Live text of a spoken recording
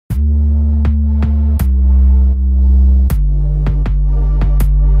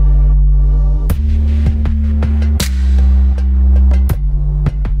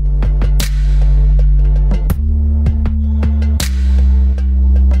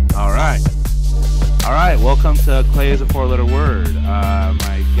welcome to Clay is a Four-Letter Word.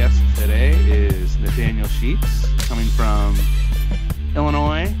 My guest today is Nathaniel Sheets, coming from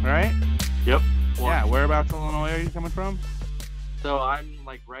Illinois, right? Yep. Yeah, whereabouts in Illinois are you coming from? So I'm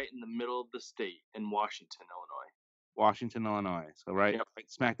like right in the middle of the state in Washington, Illinois. Washington, Illinois. So right, Yep.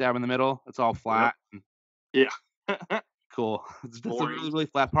 right smack dab in the middle. It's all flat. Yeah. Cool. It's just a Boring. really, really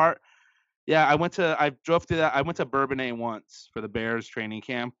flat part. Yeah, I drove through that. I went to Bourbonnais once for the Bears training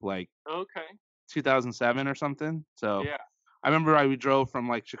camp, like Okay. 2007 or something. So Yeah. I remember we drove from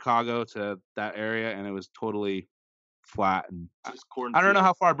like Chicago to that area, and it was totally flat. And Just I don't know cornfield.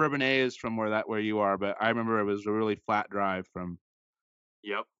 how far Bourbonnais is from where you are, but I remember it was a really flat drive from.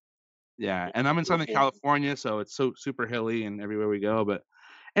 Yep. Yeah, and I'm in Real Southern boring. California, so it's so super hilly and everywhere we go. But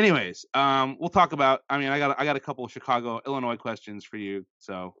anyways, we'll talk about. I mean, I got a couple of Chicago, Illinois questions for you.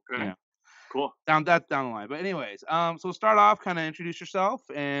 So Okay. you know, Cool. down the line. But anyways, so we'll start off, kind of introduce yourself,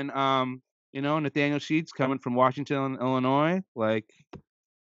 and Nathaniel Sheets, coming from Washington, Illinois. Like,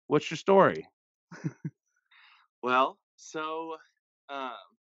 what's your story? Well, so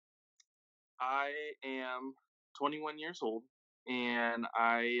I am 21 years old, and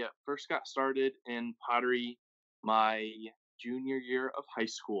I first got started in pottery my junior year of high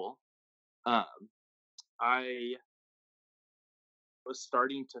school. Um, I was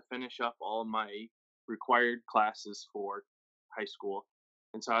starting to finish up all my required classes for high school.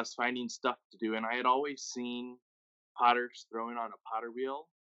 And so I was finding stuff to do. And I had always seen potters throwing on a potter wheel.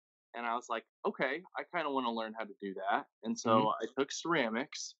 And I was like, okay, I kind of want to learn how to do that. And Mm-hmm. so I took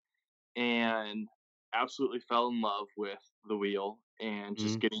ceramics and absolutely fell in love with the wheel and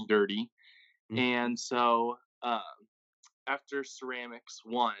just getting dirty. Mhm. And so after ceramics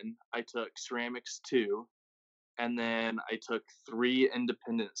 1, I took ceramics 2. And then I took 3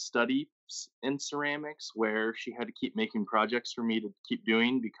 independent studies in ceramics where she had to keep making projects for me to keep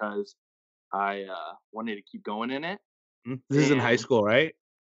doing because I wanted to keep going in it. This is in high And school, right?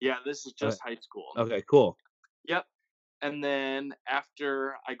 yeah, this is just high school. Okay, cool. Yep. And then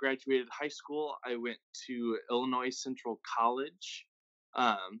after I graduated high school, I went to Illinois Central College,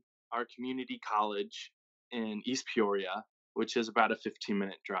 our community college in East Peoria, which is about a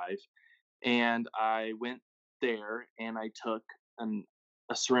 15-minute drive. And I went there and I took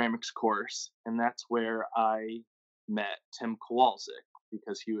a ceramics course, and that's where I met Tim Kowalczyk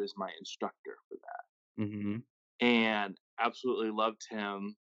because he was my instructor for that, Mm-hmm. and absolutely loved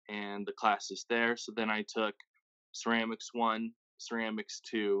him and the classes there. So then I took ceramics 1, ceramics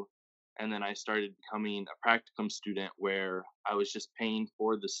 2, and then I started becoming a practicum student where I was just paying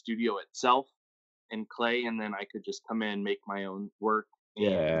for the studio itself and clay, and then I could just come in, make my own work, and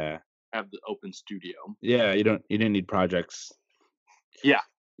Yeah. have the open studio. Yeah, you didn't need projects. Yeah.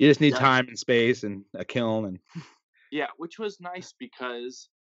 You just need Yeah. time and space and a kiln and Yeah, which was nice because,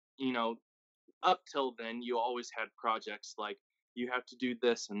 you know, up till then you always had projects like you have to do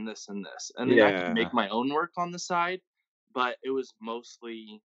this and this and this. And then I could make my own work on the side, but it was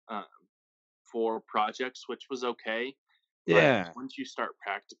mostly for projects, which was okay. But yeah. once you start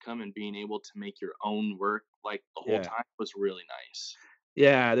practicum and being able to make your own work like the whole Yeah. time was really nice.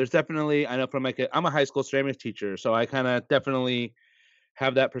 Yeah, there's definitely, I know from I'm a high school ceramics teacher, so I kind of definitely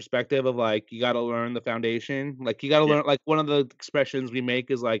have that perspective of like you got to learn the foundation. Like you got to Yeah. learn, like one of the expressions we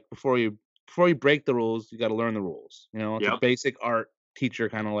make is like before you break the rules, you got to learn the rules. It's a Yep. basic art teacher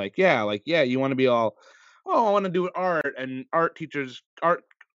kind of like yeah, you want to be all, oh, I want to do art, and art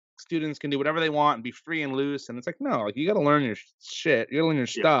students can do whatever they want and be free and loose, and it's like no, like you got to learn your shit. You got to learn your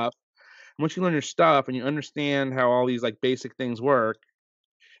Yeah. stuff. And once you learn your stuff and you understand how all these like basic things work,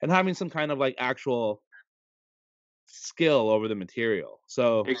 and having some kind of like actual skill over the material.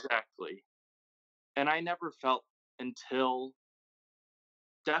 So Exactly. And I never felt until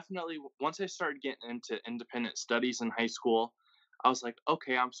definitely once I started getting into independent studies in high school, I was like,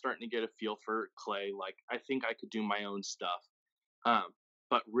 okay, I'm starting to get a feel for clay. Like, I think I could do my own stuff. Um,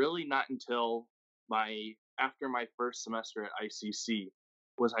 but really, not until after my first semester at ICC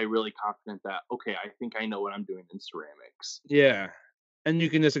was I really confident that okay, I think I know what I'm doing in ceramics. yeah, and you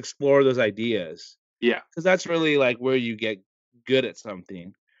can just explore those ideas Yeah, because that's really like where you get good at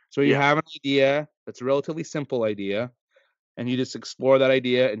something. So you yeah, have an idea that's a relatively simple idea, and you just explore that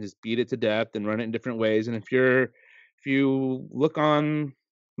idea and just beat it to death and run it in different ways. And if you look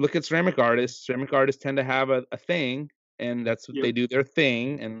at ceramic artists tend to have a thing, and that's what yep, they do, their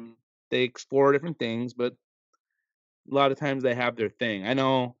thing, and they explore different things, but a lot of times they have their thing. I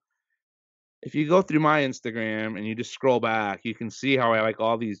know if you go through my Instagram and you just scroll back, you can see how I like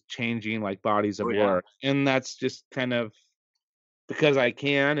all these changing like bodies of oh yeah, work. And that's just kind of because I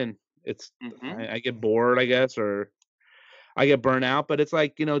can, and it's hmm I get bored, I guess, or I get burnt out, but it's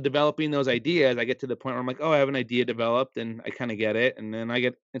like, developing those ideas, I get to the point where I'm like, "Oh, I have an idea developed and I kinda get it," and then I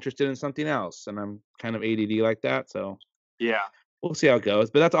get interested in something else, and I'm kind of ADD like that, so Yeah. we'll see how it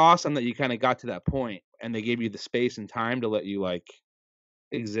goes, but that's awesome that you kinda got to that point and they gave you the space and time to let you, like,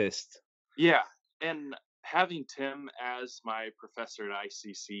 exist. Yeah, and having Tim as my professor at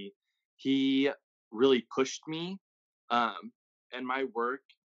ICC, he really pushed me, um, and my work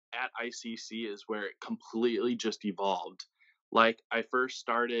at ICC is where it completely just evolved. Like, I first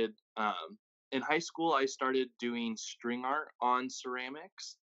started, in high school, I started doing string art on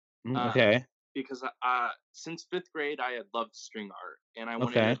ceramics, um, Okay, because, since 5th grade, I had loved string art, and I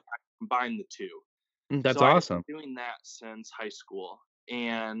wanted to okay. combine the 2. That's So I had been awesome. doing that since high school,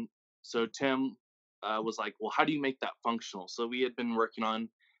 and so Tim was like, "Well, how do you make that functional?" So we had been working on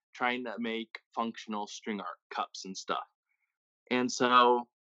trying to make functional string art cups and stuff, and so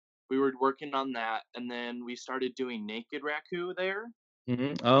we were working on that, and then we started doing Naked Raku there,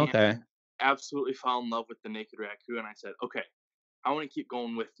 Mhm. Oh, okay. and absolutely fell in love with the Naked Raku, and I said, "Okay, I want to keep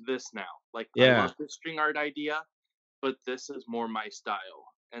going with this now. Like, I Yeah. love the string art idea, but this is more my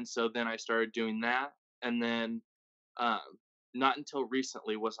style." And so then I started doing that, and then um, not until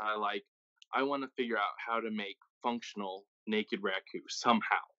recently was I like, I want to figure out how to make functional naked raku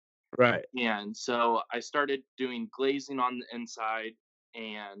somehow. Right. And so I started doing glazing on the inside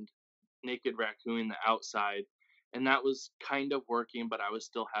and naked raku in the outside. And that was kind of working, but I was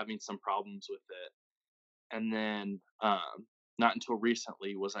still having some problems with it. And then not until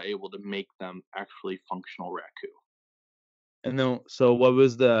recently was I able to make them actually functional raku. And then so what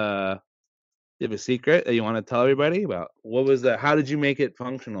was the you have a secret that you wanna tell everybody about? What was the how did you make it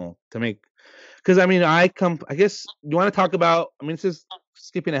functional to make? Because I mean, I guess you wanna talk about this is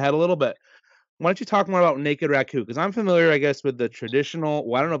skipping ahead a little bit. Why don't you talk more about Naked Raku? Because 'Cause I'm familiar, I guess, with the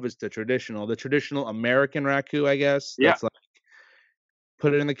traditional I don't know if it's the traditional American raku, I guess, Yeah. that's like,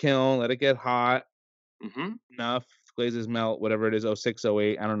 put it in the kiln, let it get hot Hmm. enough, glazes melt, whatever it is, oh 06, oh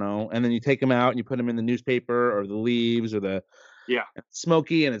 08, I don't know, and then you take them out and you put them in the newspaper or the leaves or the Yeah. it's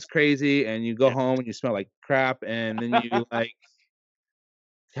smoky and it's crazy, and you go Yeah. home and you smell like crap, and then you, like,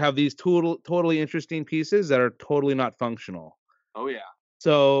 have these totally interesting pieces that are totally not functional. Oh, yeah.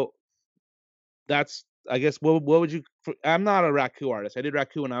 So, that's I guess, what would you I'm not a raku artist. I did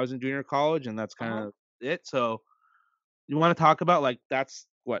raku when I was in junior college, and that's Uh-huh. kinda it, so, you wanna talk about, like, that's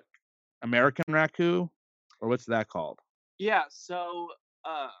what, American raku? Or what's that called? Yeah. So,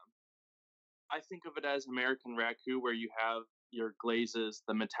 uh, I think of it as American Raku, where you have your glazes,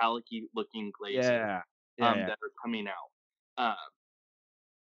 the metallic-y looking glazes, Yeah. Yeah, yeah. that are coming out.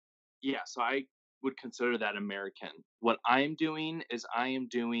 Yeah, so I would consider that American. What I'm doing is I am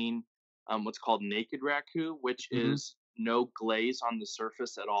doing what's called naked raku, which Mhm, is no glaze on the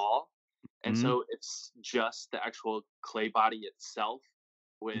surface at all. And mhm, so it's just the actual clay body itself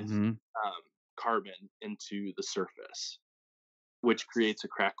with mhm. um, carbon into the surface, which creates a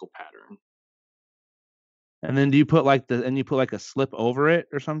crackle pattern. And then do you put, like, you put, like, a slip over it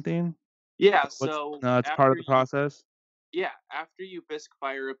or something? Yeah, What's so no, it's part of the process? after you bisque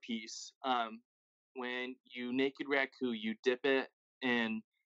fire a piece, when you naked raku, you dip it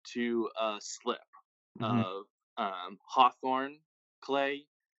into a slip Mhm, of hawthorn clay,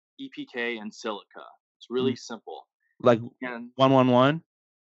 EPK, and silica. It's mhm. really simple, Like, and 111?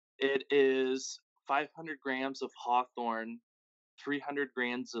 it is 500 grams of hawthorn, 300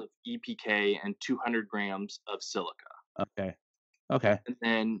 grams of EPK, and 200 grams of silica. Okay, okay, And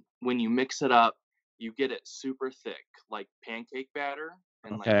then when you mix it up, you get it super thick, like pancake batter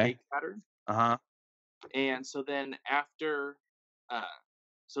and like okay. cake batter. Uh-huh, And so then after, uh,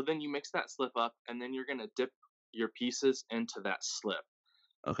 so then you mix that slip up, and then you're gonna dip your pieces into that slip,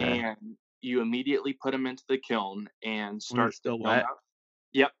 okay. and you immediately put them into the kiln and When start it's the still kiln wet? up.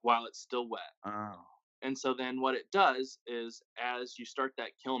 Yep, while it's still wet. Oh. And so then what it does is, as you start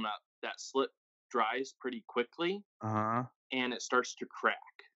that kiln up, that slip dries pretty quickly, Uh-huh. and it starts to crack.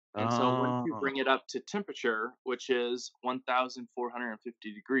 And so once you Oh. bring it up to temperature, which is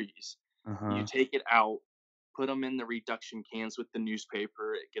 1,450 degrees, you Uh-huh. take it out, put them in the reduction cans with the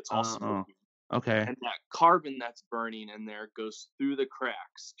newspaper. It gets all Oh. smoky. Okay. And that carbon that's burning in there goes through the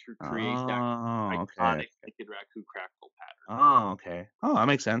cracks to create that Oh, okay. iconic naked raku crackle pattern. Oh, okay. Oh, that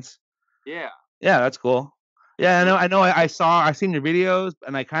makes sense. Yeah. Yeah, that's cool. Yeah, Yeah. I seen your videos,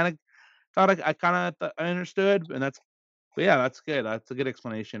 and I kinda thought I understood, and but yeah, that's good. That's a good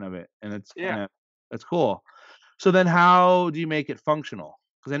explanation of it, and Yeah. that's cool. So then how do you make it functional?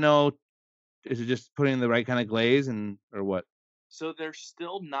 Because I know is it just putting the right kinda glaze or what? So they're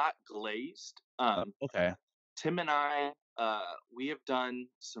still not glazed. Okay. Tim and I, we have done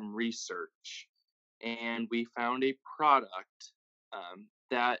some research, and we found a product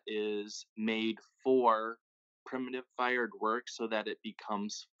that is made for primitive fired work so that it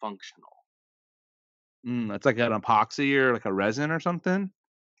becomes functional. It's like an epoxy or like a resin or something?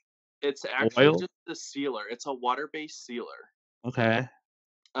 It's actually Oil? just a sealer. It's a water-based sealer. Okay.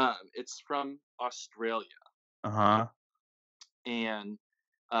 It's from Australia, Uh-huh. and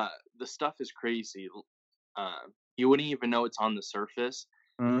uh, the stuff is crazy. You wouldn't even know it's on the surface,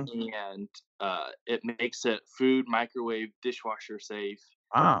 Mhm. and it makes it food, microwave, dishwasher safe,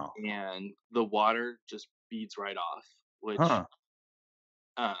 Wow. and the water just beads right off. Which Huh.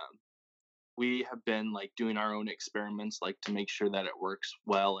 um, we have been like doing our own experiments, like to make sure that it works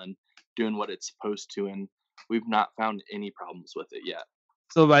well and doing what it's supposed to, and we've not found any problems with it yet.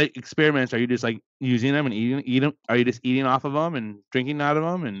 So, like, experiments, are you just, like, using them and eating 'em? Are you just eating off of them and drinking out of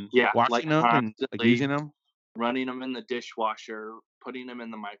them and Yeah, like washing them and, like, constantly using them? running them in the dishwasher, putting them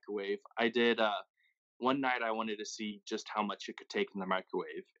in the microwave. I did one night I wanted to see just how much it could take in the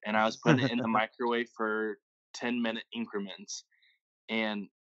microwave, and I was putting it in the microwave for 10-minute increments, and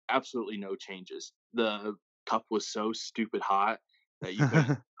absolutely no changes. The cup was so stupid hot that you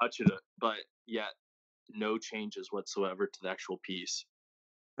couldn't touch it, but yet no changes whatsoever to the actual piece.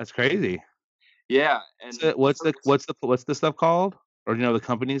 That's crazy. Yeah, What's and the what's the it's what's the what's the stuff called? Or do you know the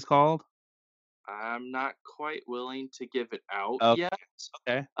company's called? I'm not quite willing to give it out Okay, yet.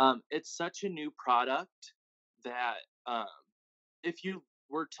 okay, It's such a new product that if you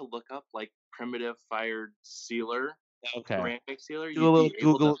were to look up like primitive fired sealer, okay. ceramic sealer, Do a you'd little be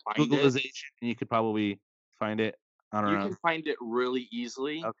able to find it. Googleization, and you could probably find it. I don't You know. can find it really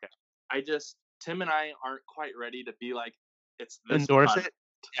easily. Okay. Tim and I aren't quite ready to be like, it's this Endorse product. it?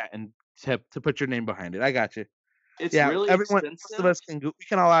 Yeah, and to put your name behind it. I got you. It's Yeah, really everyone most of expensive. us can we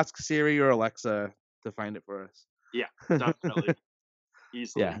can all ask Siri or Alexa to find it for us. Yeah, definitely,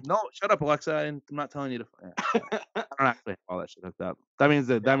 Yeah. easily. No, shut up, Alexa, and I'm not telling you to yeah, yeah. I don't actually have all that shit hooked up. That means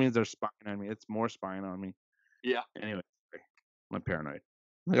they're spying on me. It's more spying on me. Yeah, Anyway, sorry. I'm paranoid.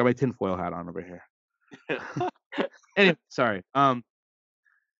 I got my tinfoil hat on over here. yeah. Anyway, sorry.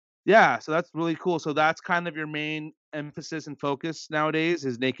 Yeah, so that's really cool. So that's kind of your main emphasis and focus nowadays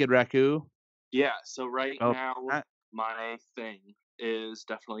is Naked Raku. Yeah, so right Oh, now, that my thing is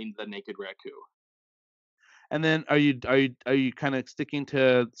definitely the naked raccoon. and then are you kinda sticking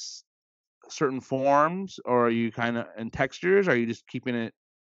to certain forms, or are you kinda and textures? Are you just keeping it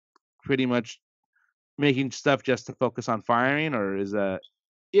pretty much making stuff just to focus on firing, or is that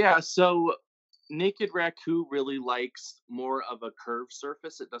Yeah, so naked raccoon really likes more of a curved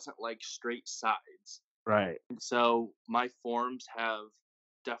surface. It doesn't like straight sides. right? And so my forms have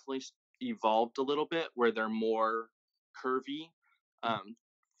definitely evolved a little bit where they're more curvy um,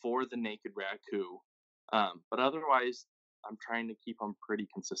 for the naked raccoon. But otherwise, I'm trying to keep them pretty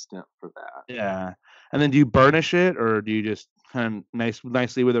consistent for that. Yeah. And then do you burnish it, or do you just kind of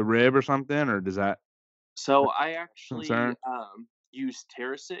nicely with a rib or something, or does that So that's I a actually concern? use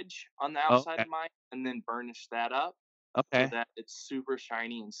terracage on the Oh, outside okay. of mine and then burnish that up so Okay. that it's super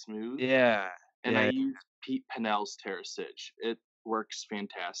shiny and smooth. Yeah. And I Yeah, use Pete Pennell's terracage. It works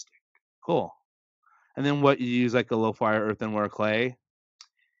fantastic. cool. And then what, you use, like, a low fire earthenware clay?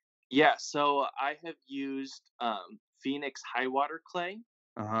 Yeah, so I have used Phoenix High Water Clay,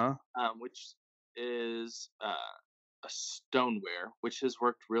 Uh-huh. which is a stoneware, which has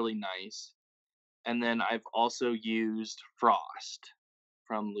worked really nice. And then I've also used Frost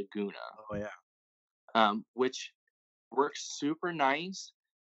from Laguna, Oh, yeah. which works super nice.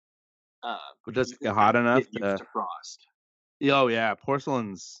 But But does you it get just have hot to enough get used to to Frost. Oh, yeah,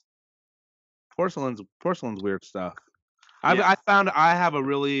 porcelain's weird stuff. Yeah.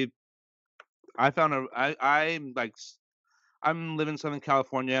 I found a I'm, like, I'm living in Southern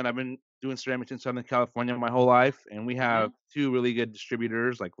California, and I've been doing ceramics in Southern California my whole life, and we have Hmm. 2 really good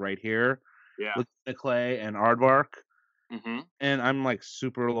distributors, like, right here, Yeah. Laguna Clay and Aardvark, Hmm. and I'm, like,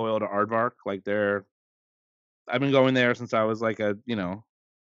 super loyal to Aardvark, like, I've been going there since I was, like,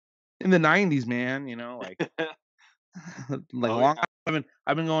 in the '90s, man, like like, a Oh long yeah. time.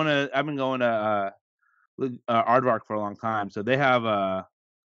 Aardvark for a long time, so they have a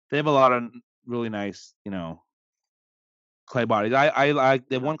lot of really nice, clay bodies. I like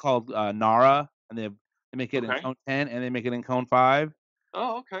they have Yeah. one called, Nara, and they make it in Okay. cone 10 and they make it in cone 5,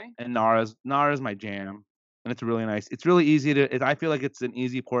 Oh, okay. and Nara's my jam, and it's really nice. It's really easy I feel like it's an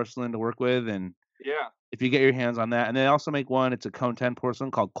easy porcelain to work with, and Yeah. if you get your hands on that, and they also make one, it's a cone 10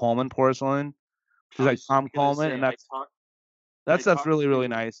 porcelain called Coleman porcelain, which is I like was just Tom gonna Coleman, say and that I stuff's talked really, really to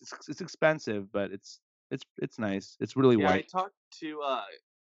nice. It's expensive, but it's nice. It's really yeah, I white. talked to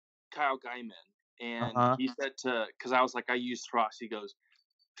Kyle Guyman, and Uh-huh. he said to because I was like, I use Frost. He goes,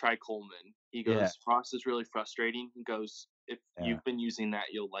 try Coleman. He Yeah, goes, "Frost is really frustrating." He goes, "If yeah, you've been using that,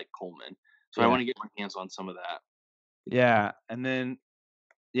 you'll like Coleman." So I yeah, wanna get my hands on some of that. yeah, and then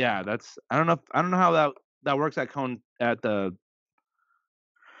yeah, that's I don't know how that works at cone at the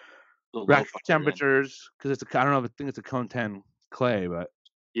The low reactor fire then. temperatures because it's a I don't know if I think it's a cone 10 clay, but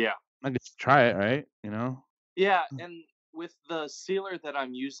Yeah. I guess try it, right? You know? Yeah, and with the sealer that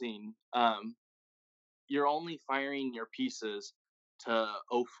I'm using, you're only firing your pieces to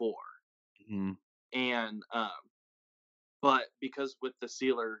O4, Mhm. and, but because with the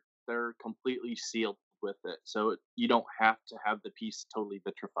sealer, they're completely sealed with it, so you don't have to have the piece totally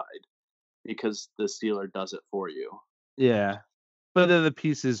vitrified because the sealer does it for you. Yeah, but then the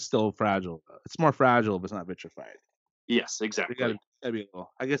piece is still fragile, though. It's more fragile if it's not vitrified. Yes, We gotta exactly. gotta be a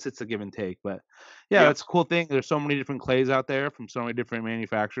little I guess it's a give and take, but yeah, Yep. that's a cool thing. There's so many different clays out there from so many different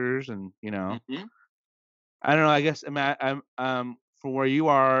manufacturers and, Mhm. I don't know, I guess from where you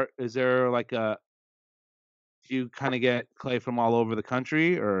are, is there like a do you kinda get clay from all over the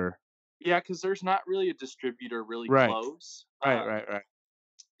country or Yeah, because there's not really a distributor really Right, close. right.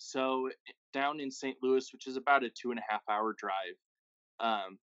 So down in St. Louis, which is about a 2.5 hour drive,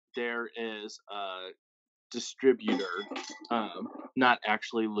 um, there is a distributor, not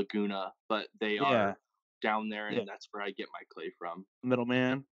actually Laguna, but they Yeah, are down there, yeah, and that's where I get my clay from.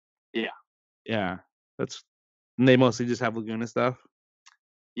 middleman. Yeah. Yeah, that's and they mostly just have Laguna stuff?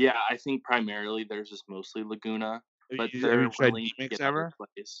 Yeah, I think primarily theirs is mostly Laguna, but Have you they're tried willing to B-Mix get other ever?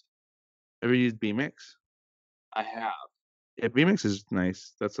 clays. Ever used B-Mix? I have. Yeah, B-Mix is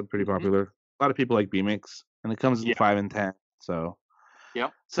nice. That's a pretty Mhm. popular. A lot of people like B-Mix, and it comes in Yeah. 5 and 10, so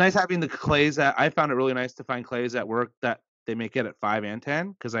Yep. it's nice having the clays that I found it really nice to find clays at work that they make it at 5 and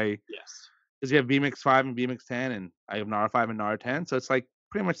 10 Yes. because you have B-Mix 5 and B-Mix 10, and I have NAR 5 and NAR 10, so it's, like,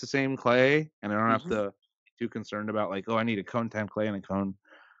 pretty much the same clay, and I don't have Mhm. to be too concerned about, like, "Oh, I need a cone 10 clay and a cone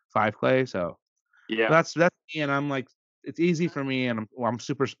 5 clay," so Yeah. that's me, and I'm, like it's easy for me, and I'm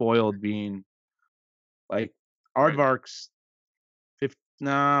super spoiled being, like, Right. Aardvark's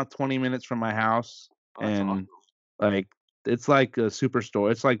 20 minutes from my house, Oh, that's and, awesome. like, it's like a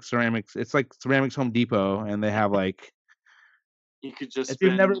superstore. It's like Ceramics Home Depot, and they have, like You could just if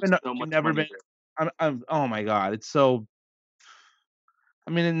you've never spend been so if you've much never money been there. I'm oh my god, it's so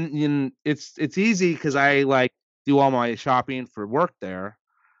I mean, it's easy because I, like, do all my shopping for work there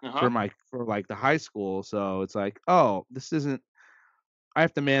Uh-huh. for, like, the high school, so it's like, "Oh, this isn't I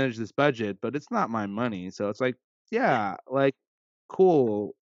have to manage this budget, but it's not my money," so it's like, Yeah. yeah, like,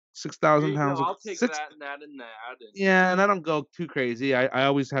 cool, Here 6,000 you go. pounds of I'll take 6 that and that and that, and Yeah, and I don't go too crazy. I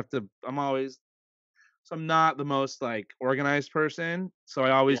always have to I'm always so I'm not the most, like, organized person, so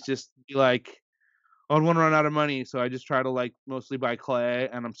I yeah. always just be like, "Oh, I don't wanna run out of money," so I just try to, like, mostly buy clay,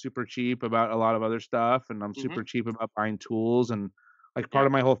 and I'm super cheap about a lot of other stuff, and I'm super Mhm. cheap about buying tools, and, like, part Yeah.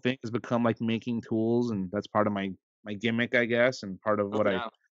 of my whole thing has become, like, making tools, and that's part of my gimmick, I guess, and part of Oh, what I yeah.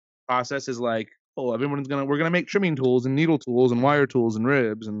 process is like, "Oh, we're gonna make trimming tools and needle tools and wire tools and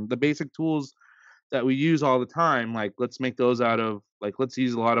ribs and the basic tools that we use all the time, like, let's make those out of like, let's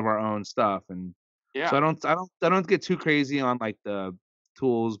use a lot of our own stuff, and so Yeah. I don't get too crazy on, like, the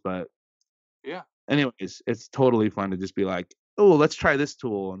tools, but Yeah. anyways, it's totally fun to just be like, "Oh, let's try this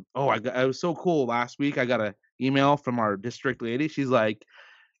tool," and, oh, it was so cool. Last week, I got a email from our district lady. She's like,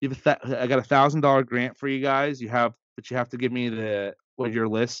 "You have I got $1,000 grant for you guys. You have to give me your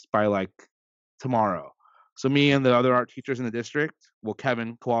list by, like, tomorrow." So me and the other art teachers in the district, well,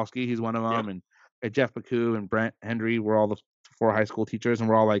 Kevin Kowalski, he's one of Yep. them, and, Jeff McCoo and Brent Hendry, we're all the 4 high school teachers, and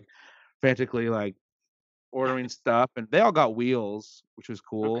we're all, like, frantically, like, ordering stuff, and they all got wheels, which was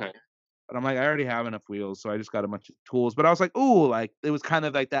cool. Okay. But I'm like, I already have enough wheels, so I just got a bunch of tools. But I was like, "Ooh," like, it was kind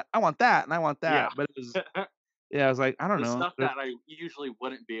of like that, "I want that, and I want Yeah. that." But it was yeah, I was like, I don't The know. stuff that I usually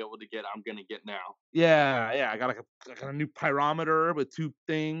wouldn't be able to get, I'm gonna get now. Yeah, I got a new pyrometer with 2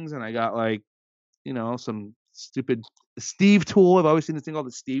 things, and I got, like, some stupid Steve tool. I've always seen this thing called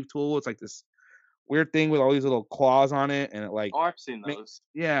the Steve tool. It's like this weird thing with all these little claws on it, and it, like, Oh, I've seen make those.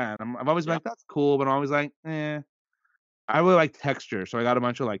 yeah, and I've always been Yep. like, "That's cool," but I'm always like, "Eh." I really like texture, so I got a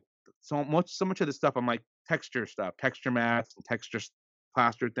bunch of, like so much of the stuff I'm like, texture stuff, texture mats and texture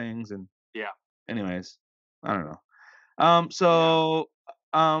plaster things, and Yeah. anyways, I don't know. Yeah.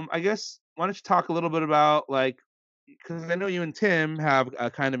 I guess why don't you talk a little bit about, like, because I know you and Tim have a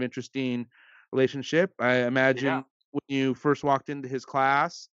kind of interesting relationship. I Yeah. imagine when you first walked into his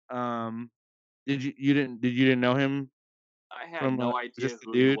class, you didn't know him I had from, no just idea a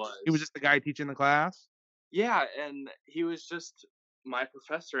who he dude? He was was. just the guy teaching the class? Yeah, and he was just my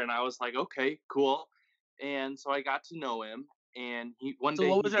professor, and I was like, "Okay, cool." And so I got to know him, and he one So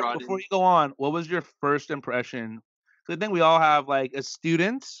day what he was your brought before in. you go on, what was your first impression So I think we all have, like, as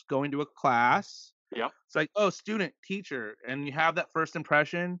students going to a class, Yep. it's like, "Oh, student, teacher," and you have that first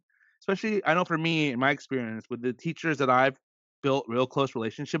impression, especially I know for me, in my experience, with the teachers that I've built real close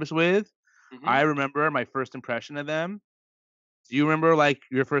relationships with, Mhm. I remember my first impression of them. Do you remember, like,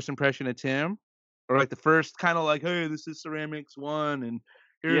 your first impression of Tim? Or, like, the first kinda like, "Hey, this is ceramics 1, and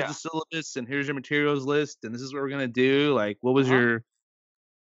here's Yeah. the syllabus, and here's your materials list, and this is what we're gonna do." Like, what was Uh-huh. your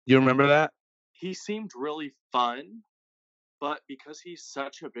do you remember that? He seemed really fun, but because he's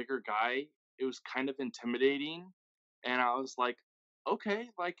such a bigger guy, it was kind of intimidating, and I was like,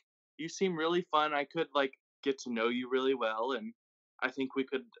 "Okay, like, you seem really fun, I could, like, get to know you really well, and I think we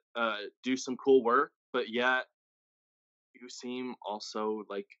could, do some cool work, but yet you seem also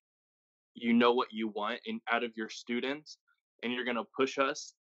like you know what you want in out of your students, and you're gonna push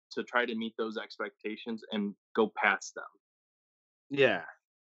us to try to meet those expectations and go past them," Yeah.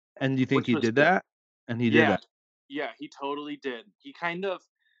 And you think which he was did good. that? And he did Yeah, that. yeah, he totally did. He kind of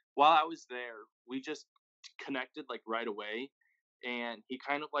while I was there, we just connected, like, right away, and he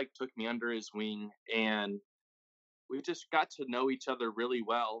kind of, like, took me under his wing, and we just got to know each other really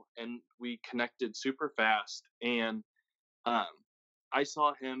well, and we connected super fast, and, um, I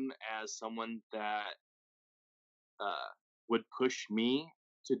saw him as someone that, uh, would push me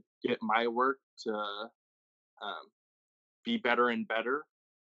to get my work to, um, be better and better,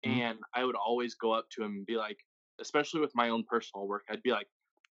 Mhm. and I would always go up to him and be like especially with my own personal work, I'd be like,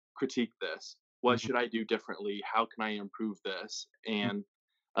 "Critique this. What Mhm. should I do differently? How can I improve this?" Mhm. And,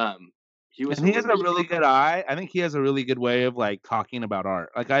 um, he was And a he has a really really good eye. I think he has a really good way of, like, talking about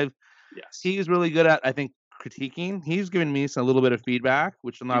art. Like, yes. he's really good at, I think, critiquing. He's given me a little bit of feedback,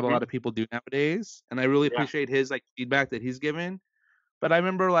 which not a Mhm. lot of people do nowadays, and I really Yeah. appreciate his, like, feedback that he's given. But I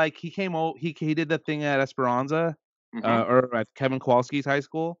remember, like, he did that thing at Esperanza, Mhm. or at Kevin Kowalski's high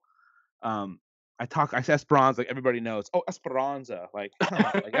school. Um, I say Esperanza, like, everybody knows, "Oh, Esperanza," like,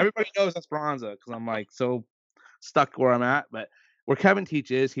 huh, like, everybody knows Esperanza because 'cause I'm, like, so stuck where I'm at, but where Kevin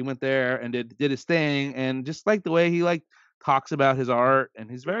teaches, he went there and did his thing, and just, like, the way he, like, talks about his art, and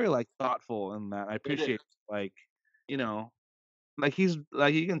he's very, Yes. like, thoughtful in that. I It is. appreciate, like, you know, like, he's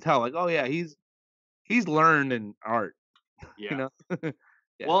like, you can tell, like, oh, yeah, he's learned in art, you Yeah. know?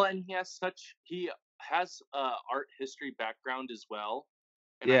 Yeah. Well, and he has a art history background as well,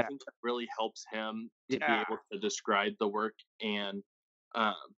 and I Yeah. think that really helps him to be Yeah. able to describe the work and,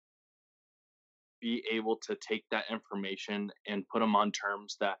 um, be able to take that information and put them on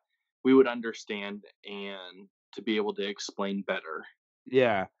terms that we would understand and to be able to explain better.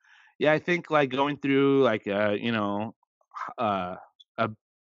 Yeah. Yeah, I think, like, going through, like, uh, a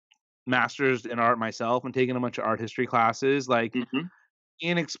master's in art myself and taking a bunch of art history classes, like, Mhm.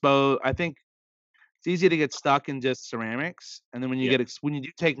 being exposed I think it's easy to get stuck in just ceramics, and then Yeah. when you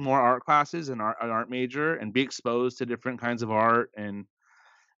do take more art classes in an art major and be exposed to different kinds of art, and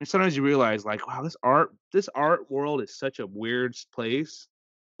sometimes you realize, like, wow, this art world is such a weird place.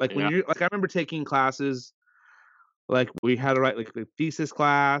 Like, when Yeah. you're like, I remember taking classes, like, we had to write, like, a thesis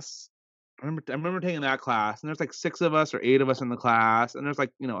class. I remember taking that class, and there's, like, 6 of us or 8 of us in the class, and there's,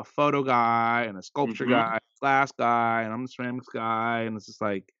 like, a photo guy and a sculpture Mhm. guy, glass guy, and I'm the ceramics guy, and it's just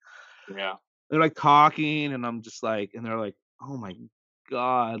like Yeah. they're, like, talking, and I'm just like and they're like, "Oh my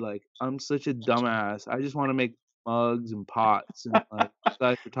god, like, I'm such a dumbass. I just wanna make mugs and pots, and, like, you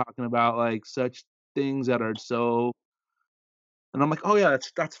guys are talking about, like, such things that are so" and I'm like, "Oh, yeah,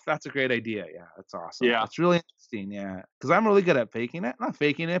 that's a great idea, yeah, that's awesome. Yeah. That's really interesting, yeah, because 'Cause I'm really good at faking it not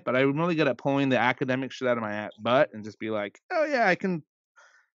faking it, but I'm really good at pulling the academic shit out of my butt and just be like, "Oh, yeah, I can"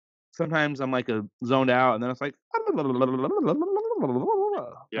 sometimes I'm, like, zoned out, and then it's like, and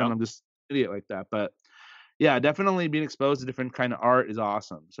Yep. I'm just an idiot like that, but yeah, definitely being exposed to different kind of art is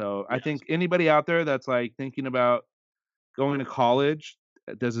awesome. So I Yes. think anybody out there that's like thinking about going to college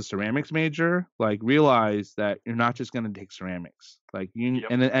that does a ceramics major, like realize that you're not just gonna take ceramics. Like you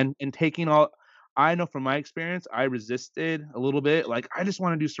Yep. and taking all I know from my experience, I resisted a little bit. Like I just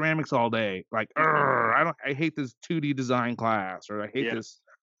want to do ceramics all day. Like, Mhm. I hate this 2D design class, or Yes.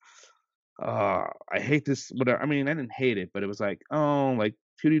 I hate this whatever. I mean, I didn't hate it, but it was like, oh, like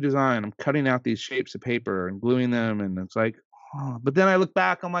 2D design. I'm cutting out these shapes of paper and gluing them, and it's like, oh. But then I look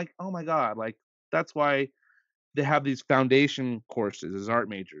back, I'm like, oh my god, like that's why they have these foundation courses as art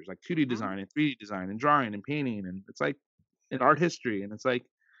majors, like 2D Mhm. design and 3D design and drawing and painting, and it's like in art history, and it's like,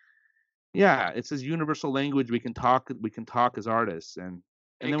 yeah, it's this universal language we can talk as artists, and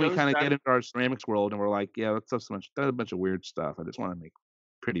It then we goes kind of back get into our ceramics world, and we're like, yeah, that's a bunch of weird stuff. I just want to make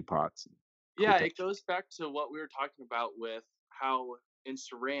pretty pots and cool yeah, stuff. it goes back to what we were talking about with how in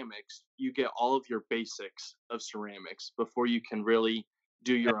ceramics, you get all of your basics of ceramics before you can really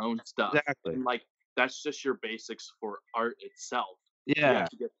do your own stuff. Exactly. And, like, that's just your basics for art itself. You have Yeah.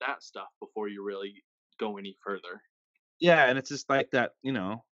 to get that stuff before you really go any further. Yeah, and it's just like that,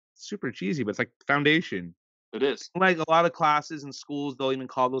 super cheesy, but it's like foundation. It is. Like a lot of classes in schools, they'll even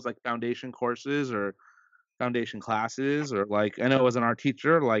call those like foundation courses or foundation classes, or like I know as an art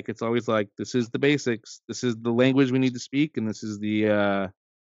teacher, like it's always like this is the basics, this is the language we need to speak, and this is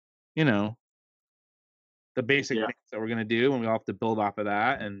you know, the basic Yeah. things that we're gonna do, and we all have to build off of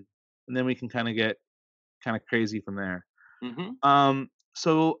that, and then we can kind of get kind of crazy from there. Mhm.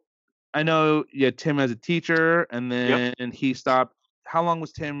 So I know you had Tim as a teacher, and Yep. then he stopped. How long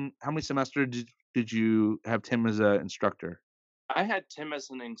was Tim? How many semesters did you have Tim as an instructor? I had Tim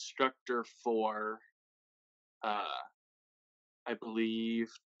as an instructor for, uh, I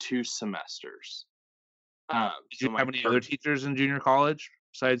believe 2 semesters. Did you So my have any other first teachers in junior college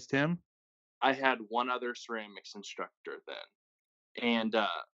besides Tim? I had one other ceramics instructor then, and,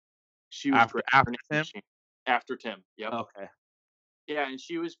 she was After great. Her after name was Tim? Shan after Tim, yep. Okay. Yeah, and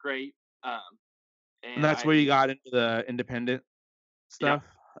she was great, And and that's where you got into the independent yep, stuff?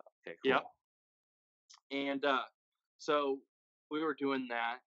 Okay, yep, cool. and, so we were doing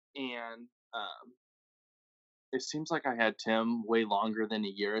that, and, um, it seems like I had Tim way longer than a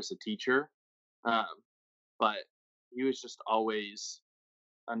year as a teacher, um, but he was just always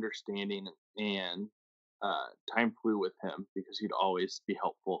understanding, and, time flew with him because he'd always be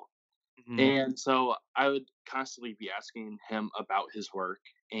helpful. Mhm. And so I would constantly be asking him about his work,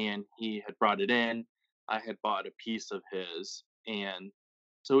 and he had brought it in. I had bought a piece of his, and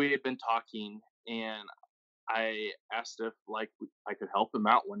so we had been talking, and I asked if I could help him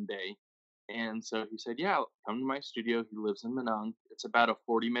out one day. And so he said, "Yeah, come to my studio." He lives in Manung. It's about a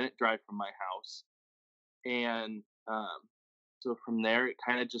 40-minute drive from my house. And so from there, it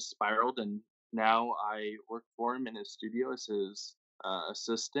kind of just spiraled, and now I work for him in his studio as his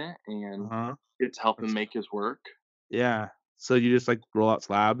assistant and Uh-huh. get to help him That's make his work. yeah. So you just, like, roll out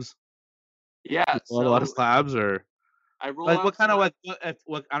slabs? Yeah, You roll out a lot of so slabs, or I roll like, what out kinda, slab. like,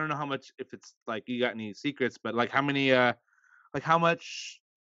 what I don't know how much, if it's, like, you got any secrets, but, like, how many, like, how much,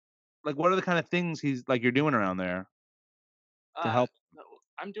 like, what are the kinda things you're doing around there to Uh, help? so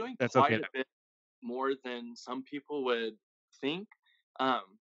I'm doing That's okay. quite a bit more than some people would think.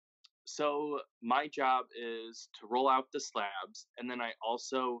 Um, so my job is to roll out the slabs, and then I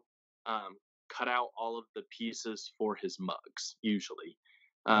also um, cut out all of the pieces for his mugs. Usually,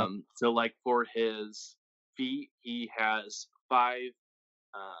 Oh, so like for his feet, he has 5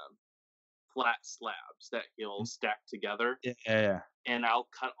 um, flat slabs that he'll mm, stack together, yeah, yeah, yeah, and I'll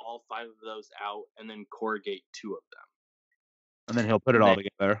cut all 5 of those out and then corrugate 2 of them, and then he'll put it and all then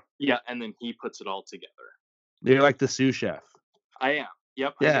together. yeah, and then he puts it all together. You're like the sous chef. I am.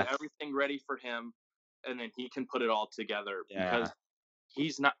 Yep, I get Yeah, everything ready for him, and then he can put it all together yeah, because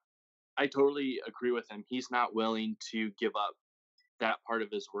he's not I totally agree with him. He's not willing to give up that part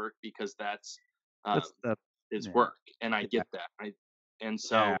of his work because that's, um, that's his yeah, work, and I yeah, get that. And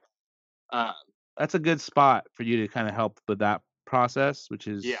yeah. so, um, That's a good spot for you to kinda help with that process, which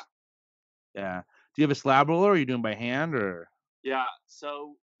yeah, is yeah. Do you have a slab roller, or are you doing by hand, or yeah.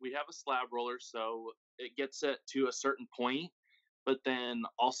 So we have a slab roller, so it gets it to a certain point, but then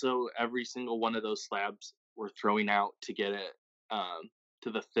also every single one of those slabs we're throwing out to get it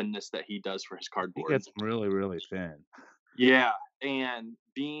to the thinness that he does for his he cardboard. gets really, really thin? Yeah, and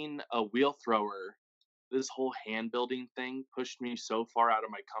being a wheel thrower, this whole hand building thing pushed me so far out of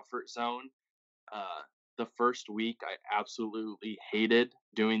my comfort zone. Uh, the first week, I absolutely hated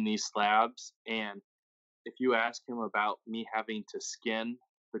doing these slabs. And if you ask him about me having to skin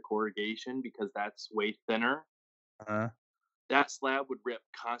the corrugation because that's way thinner, Uh-huh. that slab would rip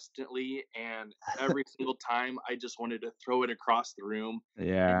constantly. And every single time, I just wanted to throw it across the room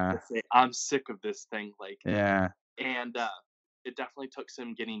and Yeah, just say, I'm sick of this thing. yeah. And it definitely took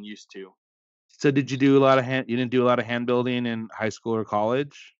some getting used to. So did you do a lot of hand you didn't do a lot of hand building in high school or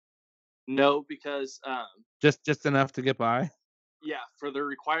college? No, because Just enough to get by? yeah, for the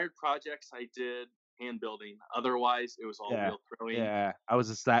required projects, I did hand building. Otherwise, it was all Yeah, wheel throwing. yeah. I was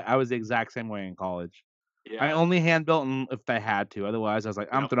the exact same way in college. I Yeah. only hand built 'em if I had to, otherwise, I was like,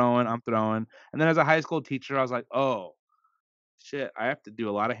 Yep. I'm throwing." And then as a high school teacher, I was like, "Oh, shit, I have to do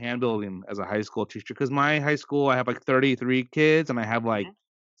a lot of hand building as a high school teacher because my high school, I have, like, 33 kids, and I have, like, Mhm.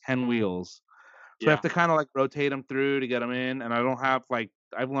 10 wheels. So I have Yeah. to kinda, like, rotate them through to get them in, and I don't have, like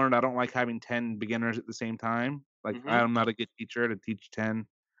I've learned I don't like having 10 beginners at the same time. Like, Mhm. I'm not a good teacher to teach 10.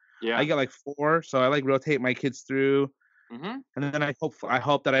 I Yeah. get, like, 4, so I, like, rotate my kids through, Mhm. and then I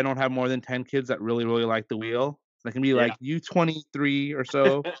hope that I don't have more than 10 kids that really, really like the wheel. I can be Yeah. like, "You 23 or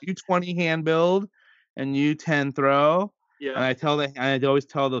so, you 20 hand build, and you 10 throw." And Yep. I always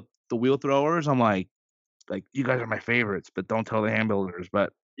tell the the wheel throwers, I'm like you guys are my favorites, but don't tell the hand builders.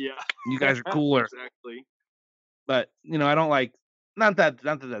 But Yeah. you guys are cooler. Exactly. But I don't like not that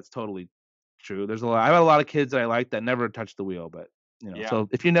that's totally true. There's a lot. I've had a lot of kids that I like that never touch the wheel, but Yeah. so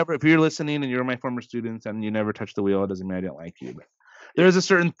if you're listening and you're my former students and you never touch the wheel, it doesn't mean I don't like you. But Yeah. there's a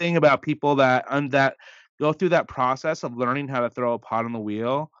certain thing about people that go through that process of learning how to throw a pot on the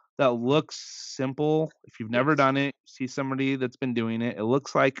wheel that looks simple. If you've never Yes. done it, see somebody that's been doing it, it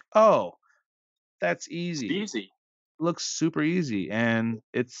looks like, oh, that's It's easy. easy. Looks super easy, and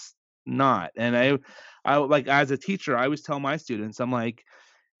it's not. And I like as a teacher, I always tell my students, I'm like,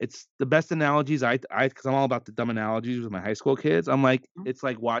 it's the best analogies because I'm all about the dumb analogies with my high school kids. I'm like, Mhm. it's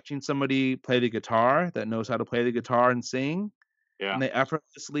like watching somebody play the guitar that knows how to play the guitar and sing, Yeah. and they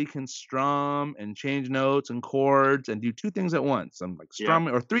effortlessly can strum and change notes and chords and do two things at once. I'm like Yeah.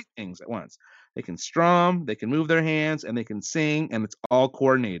 strumming or three things at once. They can strum, they can move their hands, and they can sing, and it's all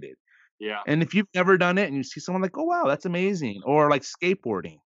coordinated. Yeah. And if you've never done it and you see someone like, "Oh, wow, that's amazing," or like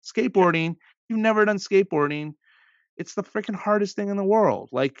skateboarding. Yeah. Skateboarding, you've never done skateboarding, it's the freaking hardest thing in the world.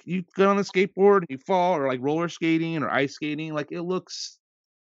 Like, you get on a skateboard and you fall or, like, roller skating or ice skating, like, it looks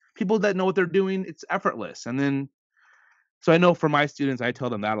people that know what they're doing, it's effortless, and then so I know for my students, I tell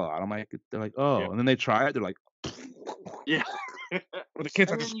them that a lot. I'm like they're like, Yeah. "Oh," and then they try it, they're like Yeah. or the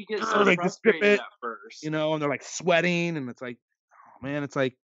kids are And just then you get so like, just grip frustrated it, at first. and they're, like, sweating, and it's like, oh, man, it's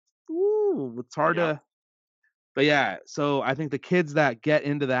like, ooh, it's hard Yeah. to. But yeah, so I think the kids that get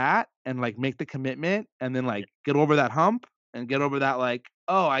into that and, like, make the commitment and then, Yeah. like, get over that hump and get over that, like,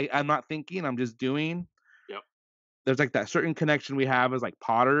 "Oh, I'm not thinking, I'm just doing." Yep. There's, like, that certain connection we have as, like,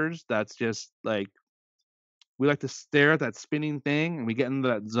 potters that's just, like, we like to stare at that spinning thing, and we get into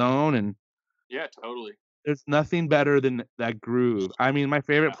that zone, and Yeah, totally. there's nothing better than that groove. I mean, my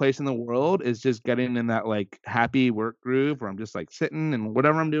favorite Yeah. place in the world is just getting in that, like, happy work groove where I'm just, like, sitting and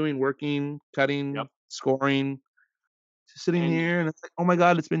whatever I'm doing, working, Yep. cutting, scoring. Just sitting And here and it's like, "Oh my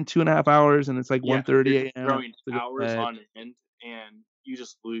god, it's been 2.5 hours and it's like yeah, you're 1:30 just AM, I have throwing to go to hours bed." on end and you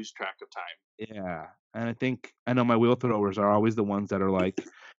just lose track of time. Yeah, and I know my wheel throwers are always the ones that are like,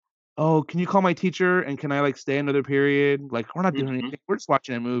 "Oh, can you call my teacher and can I, like, stay another period?" Like, "We're not doing Mhm. anything, we're just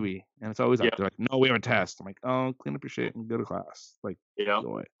watching a movie." And it's always like, Yep. they're like, "No, we have a test." I'm like, "Oh, clean up your shit and go to class." Like, Yep. go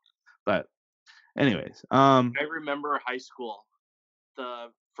away. But anyways, I remember high school.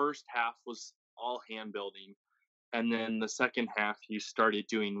 The first half was all hand building, and then the second half you started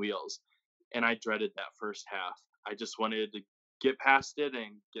doing wheels, and I dreaded that first half. I just wanted to get past it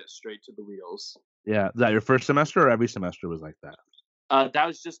and get straight to the wheels. yeah, is that your first semester or every semester was like that? That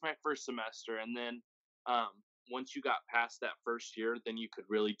was just my first semester, and then um, once you got past that first year, then you could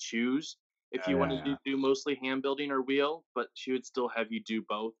really choose if Yeah, you yeah, wanted to yeah. do mostly hand building or wheel. But she would still have you do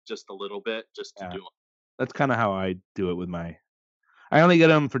both, just a little bit, just to Yeah. do them. That's kinda how I do it with my I only get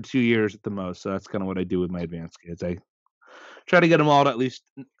them for 2 years at the most, so that's kinda what I do with my advanced kids. I try to get them all to at least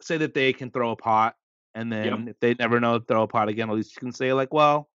say that they can throw a pot, and Yep, then if they never know to throw a pot again, at least you can say like,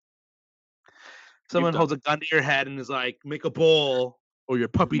 "Well, you've someone done. holds a gun to your head and is like, 'Make a bowl or your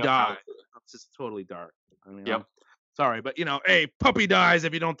puppy You know how dies.'" it is. It's just totally dark. I mean, Yep. I'm sorry, but, "Hey, puppy dies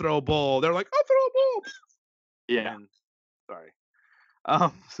if you don't throw a bowl." They're like, "I'll throw a bowl." Yeah. And sorry.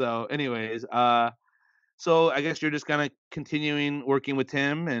 So anyways, so I guess you're just kinda continuing working with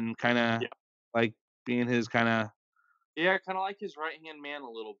Tim and kinda, Yeah. like, being his kinda Yeah, kind of like his right hand man a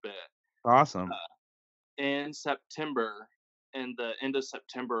little bit. awesome. In September, in the end of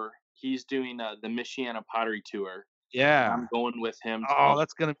September, he's doing the Michiana Pottery Tour, and Yeah. I'm going with him to Oh, help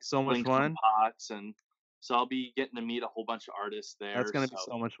that's gonna be so much link some fun. pots, and so I'll be getting to meet a whole bunch of artists That's there. gonna be So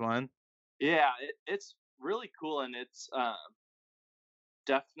so much fun. yeah, it's really cool, and it's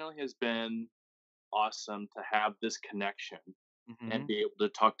definitely has been awesome to have this connection and Mhm. be able to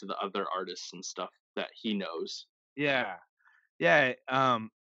talk to the other artists and stuff that he knows. Yeah. Yeah,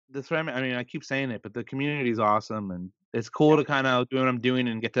 that's what I mean, I keep saying it, but the community is awesome, and it's cool Yep. to kinda do what I'm doing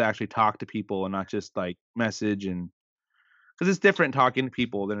and get to actually talk to people and not just, like, message and because it's different talking to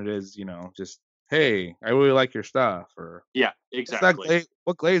people than it is, just, "Hey, I really like your stuff," or, Yeah, "What's that exactly. glaze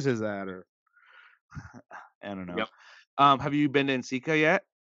what glaze is that?" Or I don't know. Yep. Have you been to NCECA yet?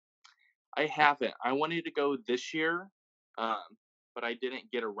 I haven't. I wanted to go this year, but I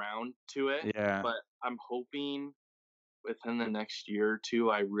didn't get around to it. Yeah. But I'm hoping within the next year or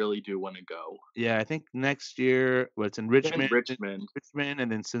two, I really do want to go. Yeah, I think next year well, it's in In Richmond, Richmond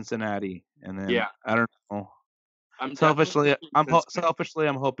and then Cincinnati, and then yeah, I don't know. I'm definitely thinking Cincinnati. Selfishly,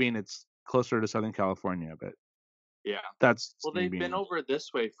 I'm hoping it's closer to Southern California, but Yeah. that's Well, just me they've been being over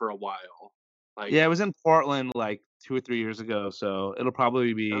this way for a while. Like yeah, it was in Portland, like, 2 or 3 years ago, so it'll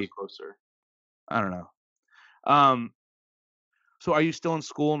probably that was be closer. I don't know. Um, So are you still in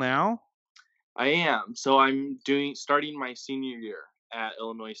school now? I am. So I'm doing starting my senior year at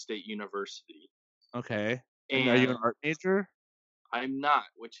Illinois State University. Okay. And are you an And art major? I'm not,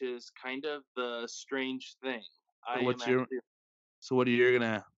 which is kind of the strange thing. I So am what's your actually so what are you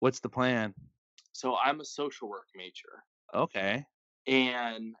gonna what's the plan? so I'm a social work major. Okay.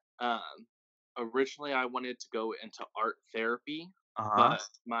 And originally I wanted to go into art therapy, Uh-huh. but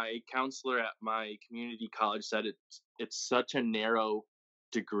my counselor at my community college said it's such a narrow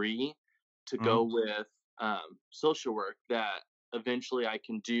degree to Mhm. go with social work that eventually I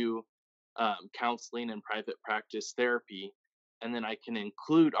can do counseling and private practice therapy, and then I can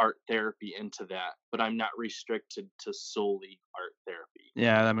include art therapy into that, but I'm not restricted to solely art therapy.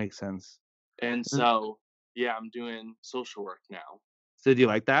 Yeah, that makes sense. And Mm, so, yeah, I'm doing social work now. so do you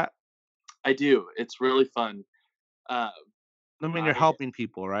like that? I do. It's really fun. Uh, I mean, you're I helping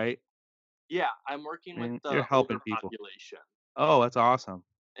people, right? Yeah, I'm working I with mean, you're the older helping people. population Oh, that's awesome.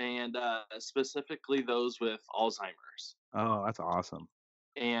 and specifically those with Alzheimer's. Oh, that's awesome.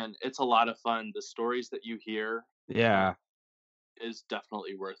 And it's a lot of fun. The stories that you hear uh, Yeah. is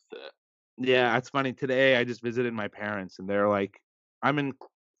definitely worth it. Yeah, it's funny. Today I just visited my parents and they're like I'm in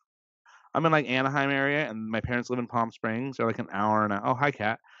I'm in like Anaheim area and my parents live in Palm Springs. They're like an hour and a oh hi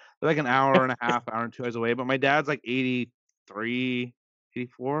cat. They're like an hour and a half, hour and 2 hours away. But my dad's like 83,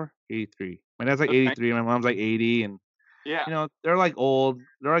 84, 83. My dad's like Okay. 83, my mom's like 80, and Yeah. they're like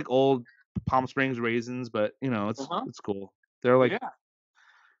old Palm Springs raisins, but Uh-huh. it's cool. They're like Yeah.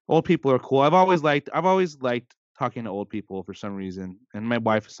 old people are cool. I've always liked talking to old people for some reason. And my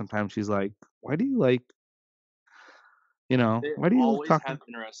Yeah. wife sometimes she's like, "Why do you like, They why do you like always talking?" have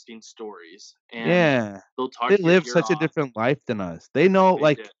interesting stories and Yeah. they'll They talk your live ear such a off. different life than us. They know They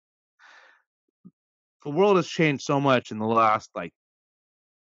like did. the world has changed so much in the last like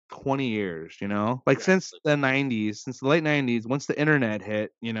 20 years, you know? Like since Exactly. the 90s, since the late 90s, once the internet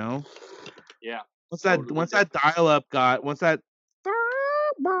hit, Yeah. once that Totally once that different. dial up got once that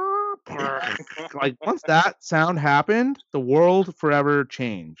like once that sound happened, the world forever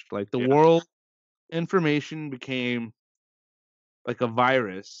changed. Like the Yeah. world information became like a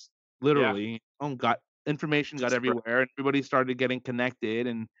virus, Yeah. literally. Got information got Just spread. everywhere and everybody started getting connected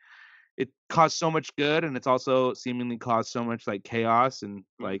and it caused so much good and it's also seemingly caused so much like chaos and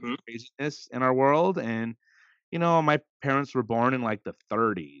like Hmm. craziness in our world. And my parents were born in like the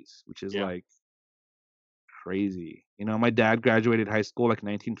 30s, which is Yeah. like crazy. My dad graduated high school like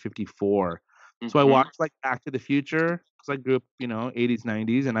 1954. So I Hmm. watched like Back to the Future because I grew up, 80s,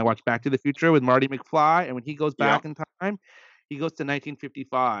 90s, and I watched Back to the Future with Marty McFly. And when he goes Yeah. back in time, he goes to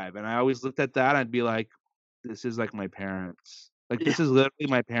 1955. And I always looked at that, I'd be like, this is like my parents. Like, Yeah. this is literally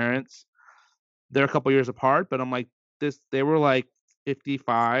my parents. They're a couple years apart, but I'm like, they were like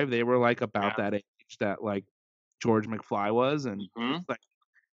 55. They were like about Yeah. that age that like George McFly was. And it's Hmm. like,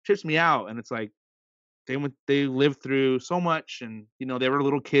 trips me out. And it's like, they lived through so much and, they were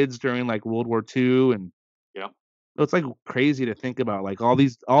little kids during, like, World War II, and Yeah. it's, like, crazy to think about, like, all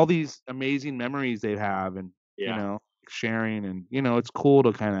these amazing memories they have and, Yeah. sharing and, it's cool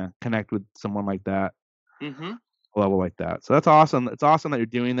to kinda connect with someone like that, Hmm. a level like that. So that's awesome. It's awesome that you're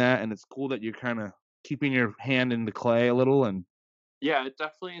doing that, and it's cool that you're kinda keeping your hand in the clay a little and Yeah, it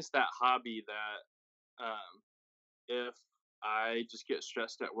definitely is that hobby that if I just get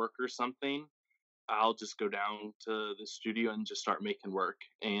stressed at work or something, I'll just go down to the studio and just start making work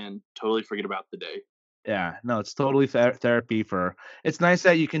and totally forget about the day. yeah, no, it's totally therapy for it's nice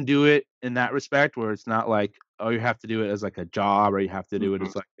that you can do it in that respect where it's not like, oh, you have to do it as, like, a job or you have to do it Hmm.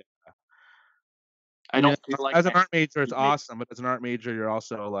 as, like I You know, don't feel like as an I have art major, to it's make. awesome, but as an art major, you're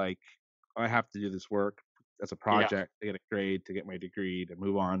also like, "I have to do this work as a Yeah. project to get a grade, to get my degree, to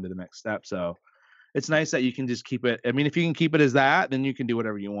move on to the next step." So, it's nice that you can just keep it I mean, if you can keep it as that, then you can do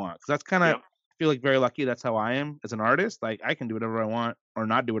whatever you want. 'Cause that's kinda Yep. I feel like very lucky that's how I am as an artist. Like, I can do whatever I want or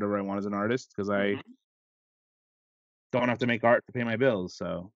not do whatever I want as an artist because I Hmm. don't have to make art to pay my bills,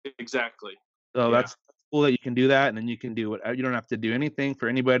 so Exactly. So Yeah. that's cool that you can do that, and then you can do what you don't have to do anything for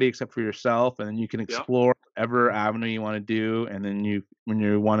anybody except for yourself, and then you can Yep. explore whatever avenue you wanna do, and then when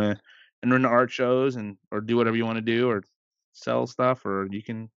you wanna enter into art shows and or do whatever you wanna do or sell stuff, or you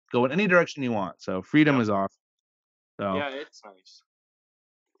can go in any direction you want, so freedom Yep. is awesome. So, Yeah, it's nice.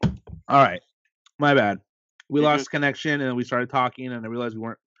 alright, my bad. We You're good. lost connection, and then we started talking, and I realized we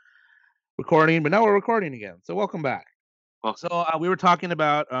weren't recording, but now we're recording again, so welcome back. So, Welcome. we were talking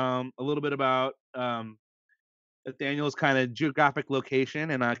about, a little bit about, Nathaniel's kind of geographic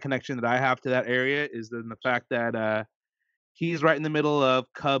location and a connection that I have to that area is in the fact that he's right in the middle of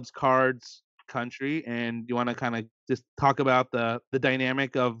Cubs Cards country, and you want to kind of just talk about the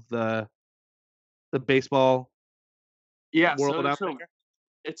dynamic of the baseball Yeah, world so out so there?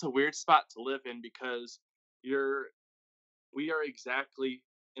 it's a weird spot to live in because you're we are exactly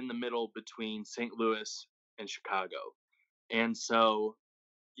in the middle between St. Louis and Chicago. And so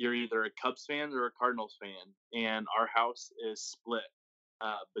you're either a Cubs fan or a Cardinals fan, and our house is split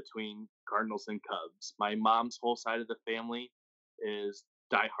between Cardinals and Cubs. My mom's whole side of the family is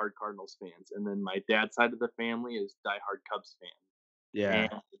diehard Cardinals fans, and then my dad's side of the family is diehard Cubs fan. Yeah.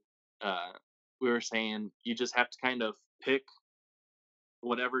 And uh, we were saying you just have to kind of pick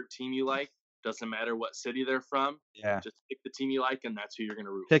whatever team you like. Doesn't matter what city they're from. Yeah. Just pick the team you like, and that's who you're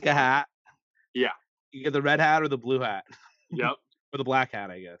gonna root Pick a for. hat. Yeah. You get the red hat or the blue hat. Yep. Or the black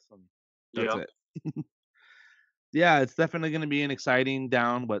hat, I guess, that's Yep. it. Yeah, it's definitely gonna be an exciting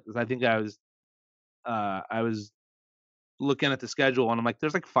down, but I think I was looking at the schedule and I'm like,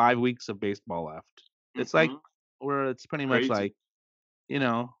 there's like 5 weeks of baseball left. It's like Mhm. where it's pretty much Crazy. like, you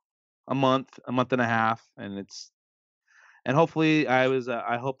know, a month and a half, and hopefully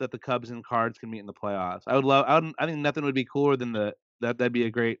I hope that the Cubs and Cards can meet in the playoffs. I think nothing would be cooler than that'd be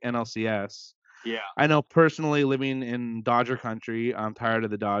a great NLCS. Yeah. I know personally living in Dodger country, I'm tired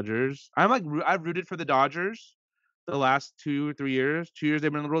of the Dodgers. I've rooted for the Dodgers the last 2 or 3 years. 2 years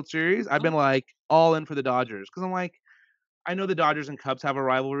they've been in the World Series. I've Mhm. been like all in for the Dodgers because I'm like, I know the Dodgers and Cubs have a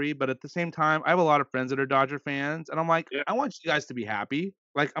rivalry, but at the same time, I have a lot of friends that are Dodger fans, and I'm like, Yeah. I want you guys to be happy.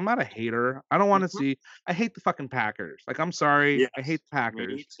 Like, I'm not a hater. I don't want to Mhm. see. I hate the fucking Packers. Like, I'm sorry. I hate Yes. the Me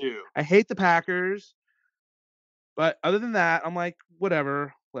Packers. too. I hate the Packers. But other than that, I'm like,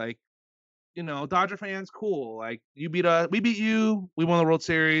 whatever. Like, Dodger fans, cool. Like, you beat us, we beat you, we won the World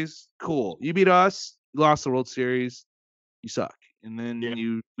Series, cool. You beat us, you lost the World Series, you suck. And Yeah.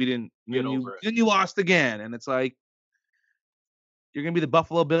 then we didn't, Get over it. then you lost again, and it's like you're gonna be the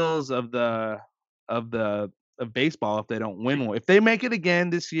Buffalo Bills of the of baseball if they don't win one. If they make it again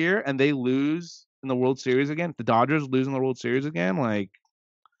this year and they lose in the World Series again, if the Dodgers lose in the World Series again, like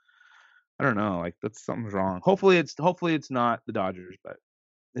I don't know, like that's something's wrong. Hopefully it's not the Dodgers, but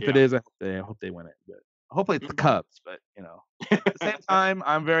if it Yeah. is, I hope they win it. But hopefully it's the Mhm. Cubs. But at the same time,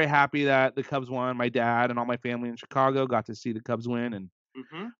 I'm very happy that the Cubs won. My dad and all my family in Chicago got to see the Cubs win, and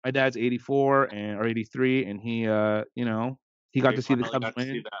Mhm. my dad's 84 or 83, and he got They to see the finally Cubs got to see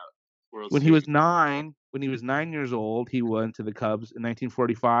win. that World When he was Series. 9 when he was 9 years old, he went to the Cubs in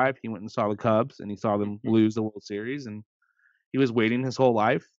 1945. He went and saw the Cubs, and he saw them Mhm. lose the World Series, and he was waiting his whole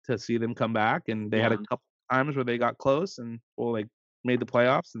life to see them come back, and they had a Yeah. couple times where they got close and, well, like, made the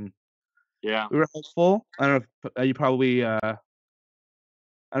playoffs, and Yeah. we were hopeful. I don't know if you probably, I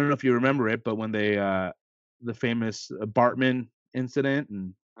don't know if you remember it, but when the famous, Bartman incident,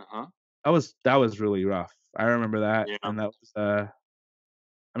 and Uh-huh. that was really rough. I remember that, Yeah. and I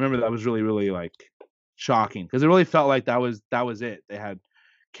remember that was really, really, like, shocking because it really felt like that was it. They had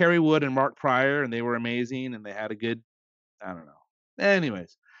Kerry Wood and Mark Pryor, and they were amazing, and they had a good I don't know.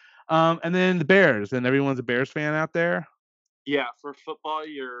 Anyways, and then the Bears, and everyone's a Bears fan out there? Yeah, for football,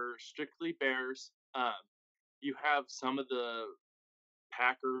 you're strictly Bears. You have some of the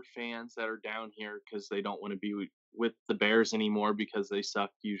Packer fans that are down here because they don't wanna be with the Bears anymore because they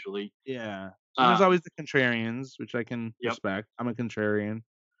suck usually. Yeah. And there's Um, always the contrarians, which I can yep. respect. I'm a contrarian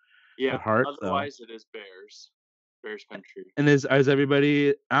Yeah. at heart, so Otherwise, it is Bears. Bears country. and is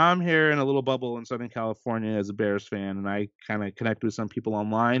everybody I'm here in a little bubble in Southern California as a Bears fan, and I kinda connect with some people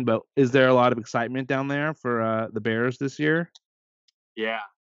online, but is there a lot of excitement down there for, the Bears this year? Yeah.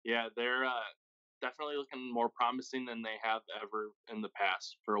 Yeah, they're, definitely looking more promising than they have ever in the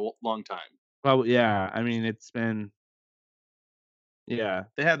past for a long time. Well, yeah, I mean, it's been yeah,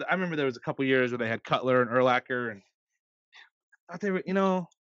 I remember there was a couple years where they had Cutler and Urlacher, and I thought they were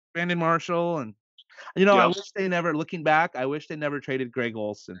Brandon Marshall, and I Yep. wish they never looking back, I wish they never traded Greg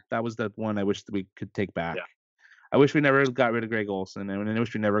Olson. That was the one I wish that we could take back. Yeah. I wish we never got rid of Greg Olson, and I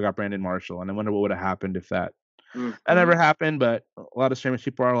wish we never got Brandon Marshall, and I wonder what would have happened if that never Mhm. happened, but a lot of streamers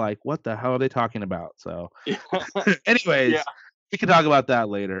people are like, "What the hell are they talking about?" So, Yeah. anyways, we can talk about that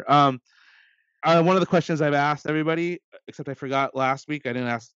later. One of the questions I've asked everybody, except I forgot last week, I didn't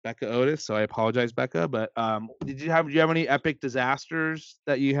ask Becca Otis, so I apologize, Becca, but, do you have any epic disasters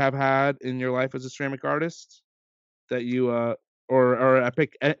that you have had in your life as a ceramic artist that or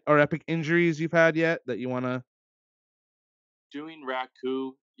epic injuries you've had yet that you wanna Doing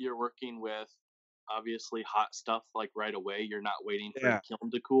raku, you're working with obviously hot stuff like right away. You're not waiting for the Yeah,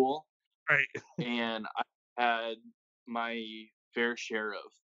 kiln to cool. right. And I had my fair share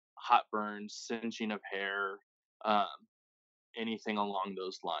of hot burns, singeing of hair, um, anything along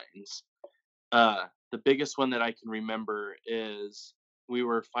those lines. The biggest one that I can remember is we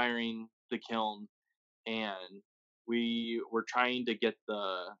were firing the kiln and we were trying to get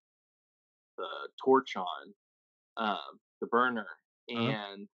the torch on the burner, Huh?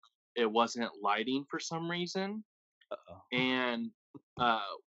 and it wasn't lighting for some reason, Uh-oh. and uh,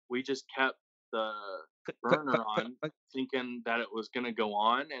 we just kept the Click, click, burner click, click, on, click. thinking that it was gonna go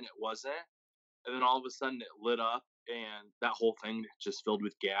on, and it wasn't. And then all of a sudden, it lit up, and that whole thing just filled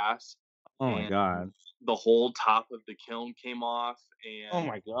with gas, Oh my and god. the whole top of the kiln came off, Oh and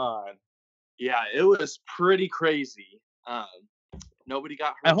my god. yeah, it was pretty crazy. Nobody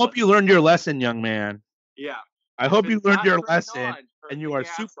got I hurt hope but you me, learned your but lesson, young man. yeah, I if hope you it's learned not your turned lesson on, and turn you the are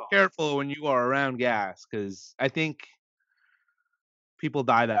gas super off. careful when you are around gas because I think people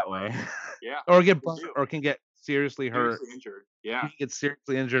die that way Yeah, or get they burnt do. or can get seriously hurt. Seriously injured. Yeah, You can get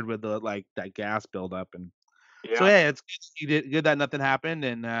seriously injured with the like that gas buildup and so yeah, yeah, it's good you did good that nothing happened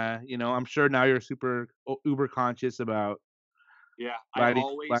and I'm sure now you're super uber conscious about yeah. I lighting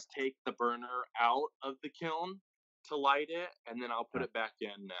always take the burner out of the kiln to light it, and then I'll put it back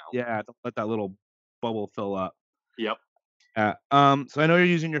in now. yeah, don't let that little bubble fill up. Yep. So I know you're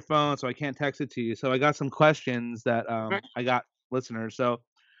using your phone, so I can't text it to you. So I got some questions that Okay. I got listeners. So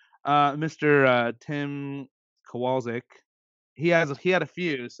Mr. Tim Kowalczyk, he had a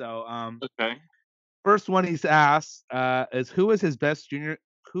few. So Okay. first one he's asked is who was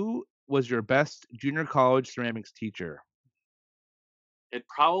your best junior college ceramics teacher? It'd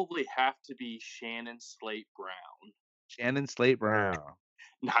probably have to be Shannon Slate Brown. Shannon Slate Brown.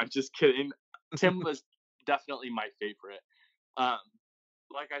 No, I'm just kidding. Tim was definitely my favorite. Um,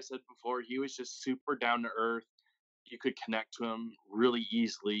 like I said before, he was just super down to earth. You could connect to him really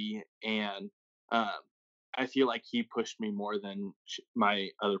easily, and um, I feel like he pushed me more than my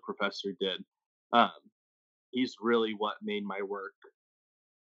other professor did. Um, he's really what made my work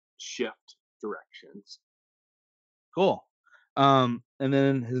shift directions. Cool. And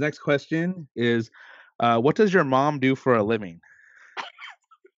then his next question is, what does your mom do for a living?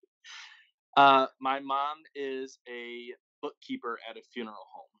 My mom is a bookkeeper at a funeral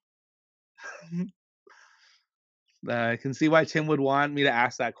home. I can see why Tim would want me to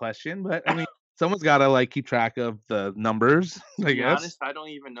ask that question, but I mean, someone's got to like keep track of the numbers, To I be guess. honest, I don't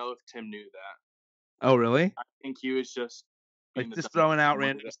even know if Tim knew that. Oh, really? I think he was just Like being the just dumbass throwing out and wanted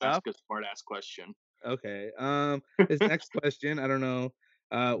random to ask stuff? a smart ass question. Okay. His next question, I don't know.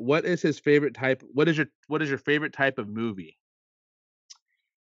 What is his favorite type? What is your favorite type of movie?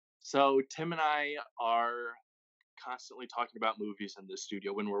 So Tim and I are constantly talking about movies in the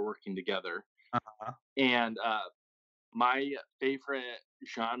studio when we're working together. Uh-huh. And my favorite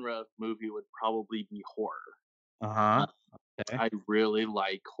genre of movie would probably be horror. Uh-huh. Uh, Okay. I really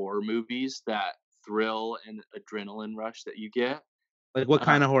like horror movies, that thrill and adrenaline rush that you get. Like what Uh,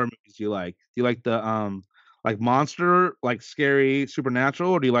 kind of horror movies do you like? Do you like the like monster, like scary,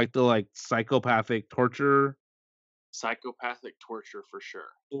 supernatural, or do you like the like psychopathic torture? Psychopathic torture for sure.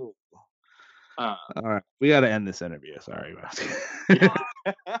 Ooh. Uh, All right, we got to end this interview. Sorry, about yeah,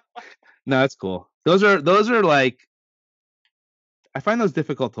 no, that's cool. Those are like I find those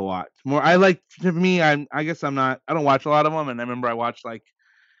difficult to watch. More, I like to me. I guess I'm not. I don't watch a lot of them. And I remember I watched like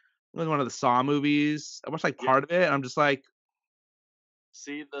it was one of the Saw movies. I watched like yeah. part of it, and I'm just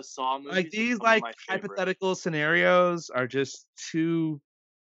See, the Saw like movies are these some of like my favorite. hypothetical scenarios are just too.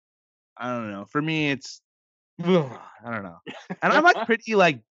 I don't know. For me, it's ugh, I don't know. And I'm like pretty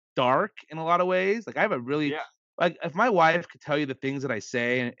like dark in a lot of ways. Like I have a really Yeah, like if my wife could tell you the things that I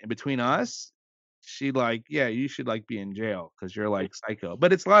say in between us, she'd like, yeah, you should like be in jail because you're like psycho.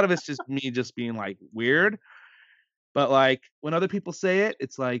 But it's a lot of it's just me just being like weird. But like when other people say it,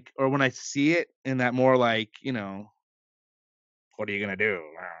 it's like, or when I see it in that more like, what are you gonna do?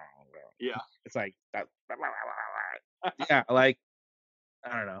 yeah. It's like that. Yeah, like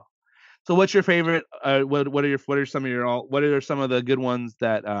I don't know. So what's your favorite? What are some of your all? What are some of the good ones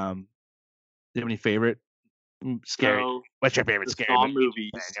that do you have any favorite scary? So What's your favorite the scary Saw movie,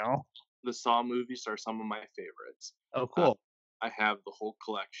 movies, Daniel? the Saw movies are some of my favorites. Oh, Uh, cool. I have the whole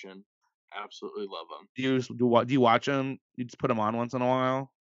collection. Absolutely love them. Do you watch them? You just put them on once in a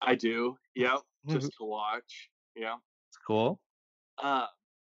while. I do. Yep. It's Just to watch. Yeah. cool. Uh,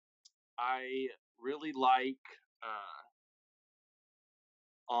 I really like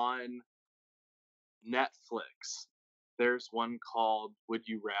on Netflix. There's one called Would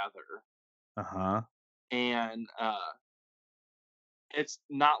You Rather, Uh huh. and it's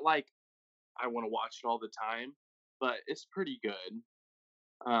not like I want to watch it all the time, but it's pretty good.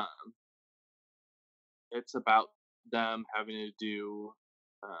 Um, it's about them having to do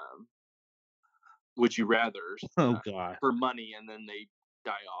um, would you rather's Oh god. for money, and then they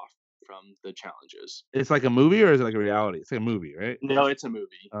die off from the challenges. It's like a movie or is it like a reality? It's like a movie, right? No, it's a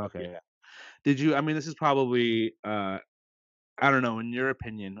movie. Okay. Yeah. Yeah. Did you? I mean, this is probably. I don't know. In your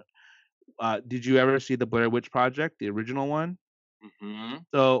opinion, Did you ever see the Blair Witch Project, the original one? Mhm.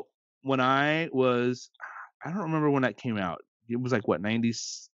 So when I don't remember when that came out. It was like what,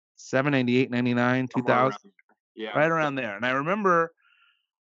 97, 98, 99, Somewhere 2000, around there. Yeah. right around there. And I remember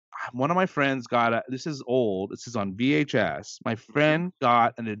one of my friends got this is old. This is on VHS. My Mhm. friend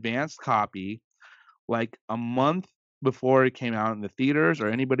got an advanced copy like a month before it came out in the theaters or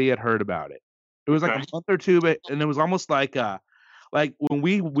anybody had heard about it. It was like a Okay. month or 2, but and it was almost like when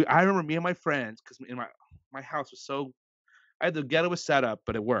we I remember me and my friends, 'cause in my house was so I had the ghettoest setup,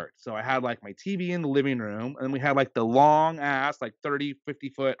 but it worked. So I had like my TV in the living room, and we had like the long ass, like 30,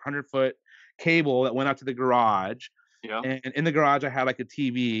 50-foot, 100-foot cable that went out to the garage. Yeah. And in the garage, I had like a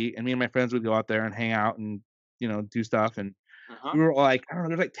TV, and me and my friends would go out there and hang out and do stuff. And Uh-huh. we were like, I don't know,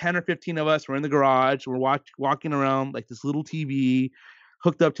 there's like 10 or 15 of us. We're in the garage. We're walking around like this little TV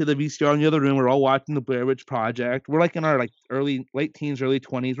hooked up to the VCR in the other room. We're all watching the Blair Witch Project. We're like in our like late teens, early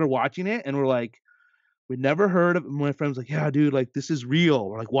 20s. We're watching it, and we're like, we'd never heard of it. My friend's like, "Yeah, dude, like, this is real."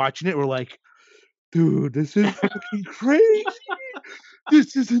 We're, like, watching it, we're like, "Dude, this is fucking crazy.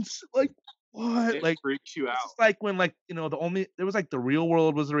 This isn't like, what?" It Like, freaks you this is out. like when, like, there was, like, The Real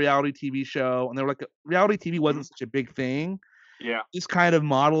World was a reality TV show, and they were like reality TV Mhm. wasn't such a big thing. Yeah. This kind of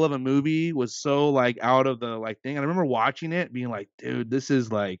model of a movie was so, like, out of the, like, thing, and I remember watching it being like, "Dude, this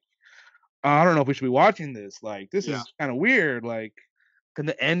is, like I don't know if we should be watching this, like, this Yeah. is kinda weird," like, and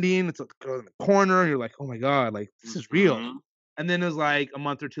the ending, it's like, girl in the corner, you're like, "Oh my god, like, this is real." Mhm. And then it was like a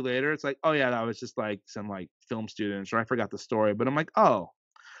month or 2 later, it's like, "Oh yeah, that was just like some like film students," or I forgot the story, but I'm like, "Oh,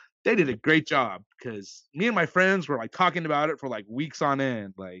 they did a great job," because me and my friends were like talking about it for like weeks on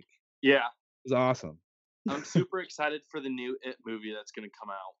end, like, Yeah. it was awesome. I'm super excited for the new It movie that's gonna come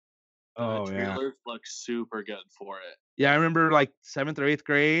out. The Oh yeah. trailers look super good for it. Yeah, I remember like 7th or 8th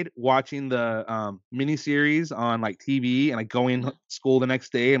grade watching the, miniseries on like TV and like going to Mhm. school the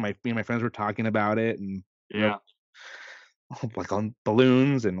next day and me and my friends were talking about it and, Yeah. like on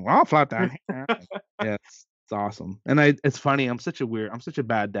balloons and "Well, I'll flop down here." Yeah, it's awesome. And it's funny, I'm such a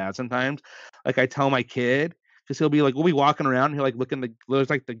bad dad sometimes. Like, I tell my kid, 'cause he'll be like we'll be walking around, he'll, like, look in there's,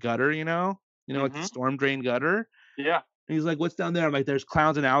 like, the gutter, like the Mhm. storm drain gutter, Yeah. and he's like, "What's down there?" I'm like, "There's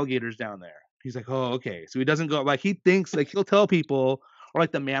clowns and alligators down there." He's like, "Oh, okay." So he doesn't go like, he thinks like, he'll tell people or,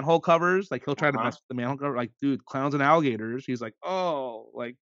 like, the manhole covers, like, he'll try to Uh-huh. mess with the manhole cover, like, "Dude, clowns and alligators." He's like, "Oh,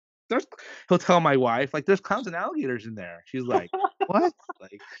 like, there's" he'll tell my wife, like, "There's clowns and alligators in there." She's like, "What?"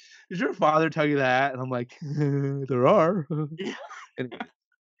 Like, "Did your father tell you that?" And I'm like, "There are." Yeah. Anyways,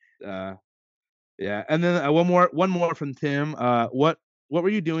 uh, yeah, and then, one more from Tim, what were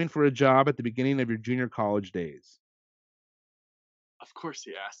you doing for a job at the beginning of your junior college days? Of course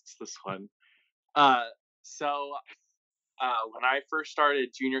he asks this one. Uh, so, when I first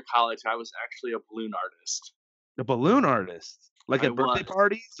started junior college, I was actually a balloon artist. A balloon artist? Like I at birthday was.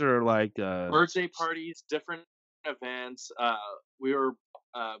 parties or like, Birthday parties, different events, we were,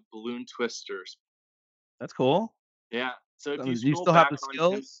 balloon twisters. that's cool. Yeah. So if you Do you scroll still have back the on Tim's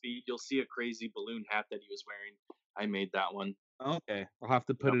skills? feed, you'll see a crazy balloon hat that he was wearing. I made that one. Okay, I'll have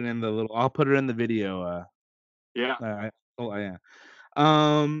to put Yep. it in I'll put it in the video, Yeah. yeah.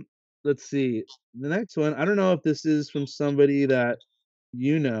 Um, let's see. The next one, I don't know if this is from somebody that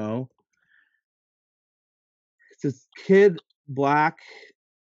you know. It's this Kid Black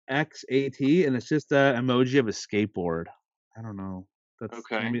XAT, and it's just a emoji of a skateboard. I don't know. That's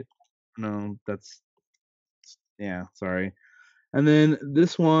Okay. maybe no, that's yeah, sorry. And then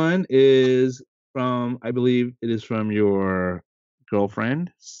this one is from I believe it is from your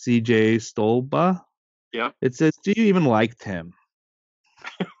girlfriend, CJ Stolba. Yep. It says, "Do you even like Tim?"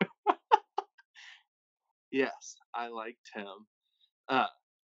 Yes, I liked him. Uh,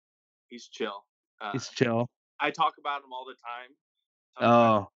 he's chill. Uh, He's chill. I talk about him all the time. Talk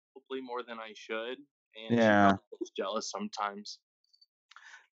about him Oh, probably more than I should, and she yeah. probably gets jealous sometimes.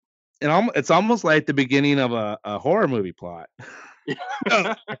 It's almost like the beginning of a horror movie plot.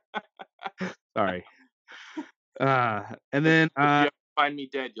 Oh, sorry. And then, If you ever find me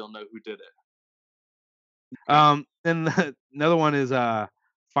dead, you'll know who did it. then another one is,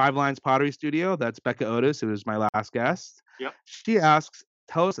 Five Lines Pottery Studio. That's Becca Otis, who was my last guest. Yep. She asks,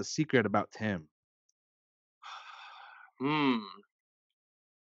 "Tell us a secret about Tim." Hmm.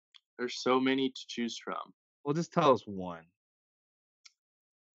 There's so many to choose from. Well, just tell us one.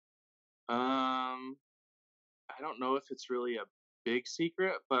 Um, I don't know if it's really a big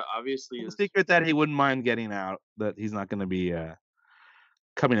secret, but obviously A is secret that he wouldn't mind getting out, that he's not gonna be,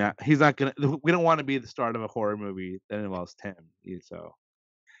 coming out he's not gonna we don't wanna be the start of a horror movie that involves Tim, so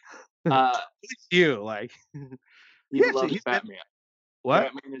uh it's you, like he loves he's been Batman.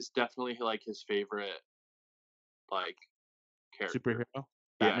 what? Batman is definitely like his favorite like character. Superhero?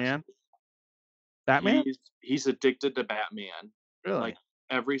 Yes. Batman? Batman? He's addicted to Batman. Really? Like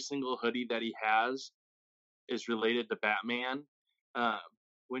every single hoodie that he has is related to Batman. Um,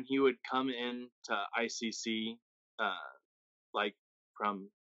 when he would come in to ICC, like from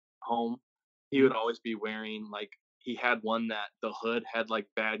home, he would always be wearing like he had one that the hood had like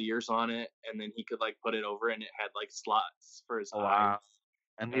bad ears on it, and then he could like put it over and it had like slots for his Oh, eyes. wow.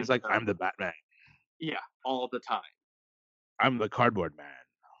 And he's And like, I'm the Batman. yeah, all the time. I'm the cardboard man.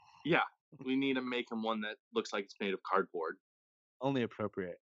 Yeah, we need to make him one that looks like it's made of cardboard. Only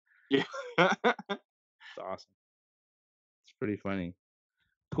appropriate. Yeah. It's awesome. It's pretty funny.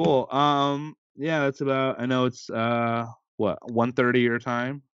 Cool. Yeah, that's about. I know it's what 1:30 your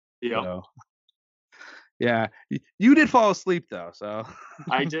time. Yeah. So, yeah, you did fall asleep though. So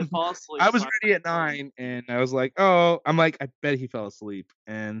I did fall asleep. I was ready at 9, and I was like, oh, I'm like, I bet he fell asleep.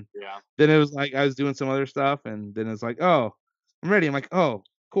 And Yeah. then it was like I was doing some other stuff, and then it's like, oh, I'm ready. I'm like, oh,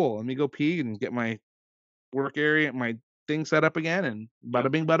 cool. Let me go pee and get my work area, my thing set up again, and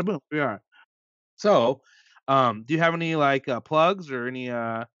bada bing, bada boom, here we are. So, do you have any like plugs or any?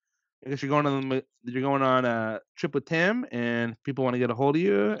 I guess you're going on a trip with Tim, and people want to get a hold of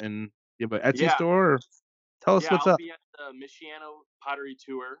you, and you have an Etsy store. Tell us what's I'll up. be at the Michiano Pottery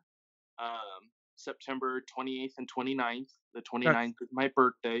Tour, September 28th and 29th. The 29th is my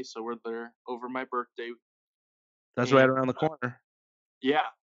birthday, so we're there over my birthday. That's right around the corner. Yeah,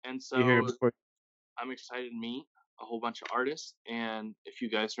 and so You hear it before. I'm excited to meet a whole bunch of artists, and if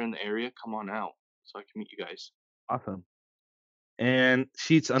you guys are in the area, come on out so I can meet you guys. Awesome. And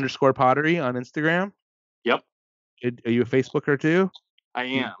Sheets_pottery on Instagram. Yep. Are you a Facebooker too? I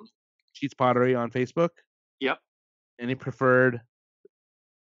am. Sheets Pottery on Facebook. Yep. Any preferred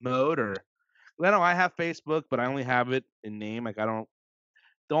mode or? I know I have Facebook, but I only have it in name. Like I don't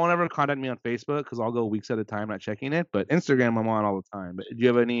ever contact me on Facebook because I'll go weeks at a time not checking it. But Instagram, I'm on all the time. But do you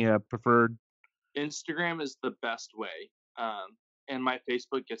have any preferred? Instagram is the best way, and my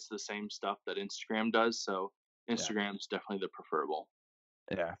Facebook gets the same stuff that Instagram does. So Instagram is definitely the preferable.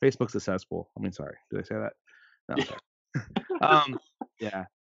 Yeah, Facebook's a cesspool. I mean, sorry, did I say that? No. Yeah.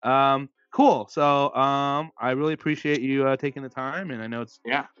 Cool. So, I really appreciate you taking the time, and I know it's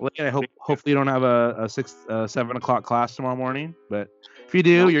late. I hopefully you don't have a 7 o'clock class tomorrow morning, but if you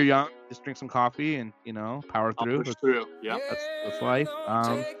do, you're young. Just drink some coffee and power through. I'll push through. Yeah, that's life.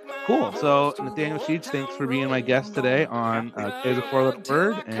 Cool. So, Nathaniel Sheets, thanks for being my guest today on There's a Four-Letter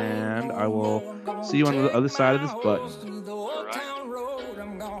Word, and I will see you on the other side of this button.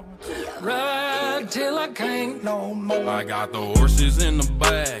 Ride till I can't no more. I got the horses in the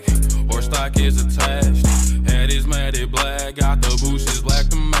back, horse stock is attached. Head is matted black, got the bushes black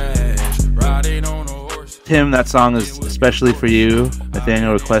to match. Riding on a horse. Tim, that song is especially for you.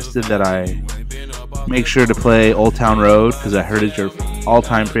 Nathaniel requested that I make sure to play Old Town Road because I heard it's your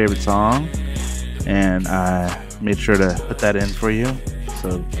all-time favorite song, and I made sure to put that in for you.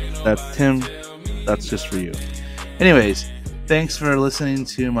 So that's Tim. That's just for you. Anyways. Thanks for listening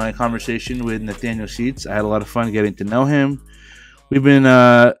to my conversation with Nathaniel Sheets. I had a lot of fun getting to know him. We've been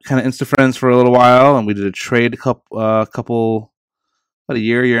kind of Insta friends for a little while, and we did a trade about a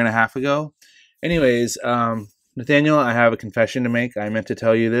year and a half ago. Anyways, Nathaniel, I have a confession to make. I meant to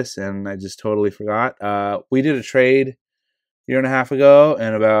tell you this, and I just totally forgot. We did a trade a year and a half ago,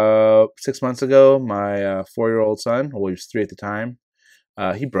 and about 6 months ago, my 4-year-old son, well, he was 3 at the time,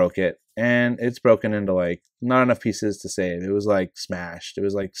 he broke it. And it's broken into like not enough pieces to save. It was like smashed. It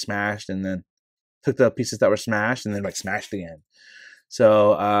was like smashed and then took the pieces that were smashed and then like smashed again.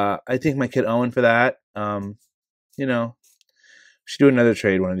 So I think my kid Owen for that. We should do another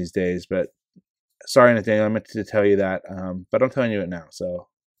trade one of these days. But sorry, Nathaniel, I meant to tell you that. But I'm telling you it now. So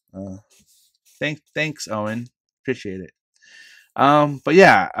thanks, Owen. Appreciate it. But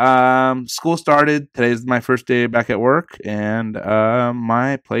yeah, school started. Today's my first day back at work, and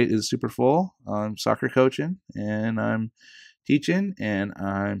my plate is super full. I'm soccer coaching, and I'm teaching, and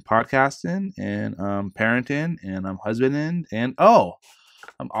I'm podcasting, and I'm parenting, and I'm husbanding, and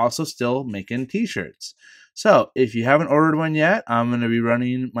I'm also still making t-shirts. So if you haven't ordered one yet, I'm going to be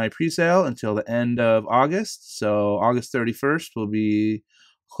running my pre-sale until the end of August. So August 31st will be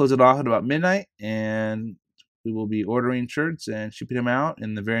close it off at about midnight, and we will be ordering shirts and shipping them out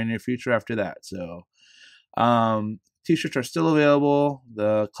in the very near future after that. So t-shirts are still available.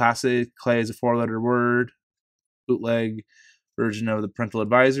 The classic Clay is a 4-letter word bootleg version of the parental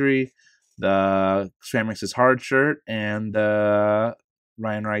advisory, the Ceramics is Hard shirt, and the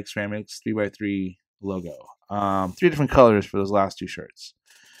Ryan Reich Ceramics 3x3 logo. 3 different colors for those last 2 shirts.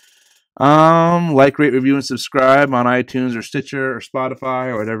 Like, rate, review, and subscribe on iTunes or Stitcher or Spotify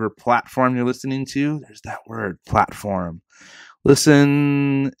or whatever platform you're listening to. There's that word, platform.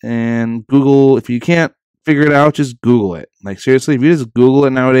 listen and Google. If you can't figure it out, just Google it. Like, seriously, if you just Google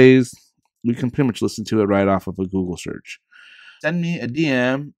it nowadays, we can pretty much listen to it right off of a Google search. Send me a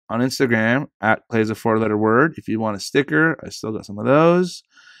DM on Instagram at Clay's a 4-letter word. If you want a sticker, I still got some of those.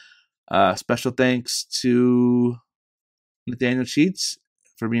 Special thanks to Nathaniel Sheets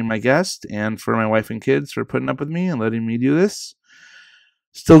for being my guest, and for my wife and kids for putting up with me and letting me do this.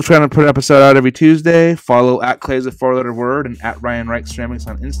 Still trying to put an episode out every Tuesday. Follow at Clay's a 4-letter word and at Ryan Reich Ceramics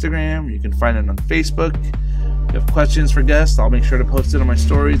on Instagram. You can find it on Facebook. If you have questions for guests, I'll make sure to post it on my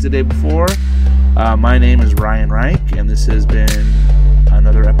stories the day before. My name is Ryan Reich, and this has been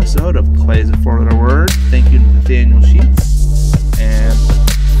another episode of Clay's a 4-letter word. Thank you, Nathaniel Sheets.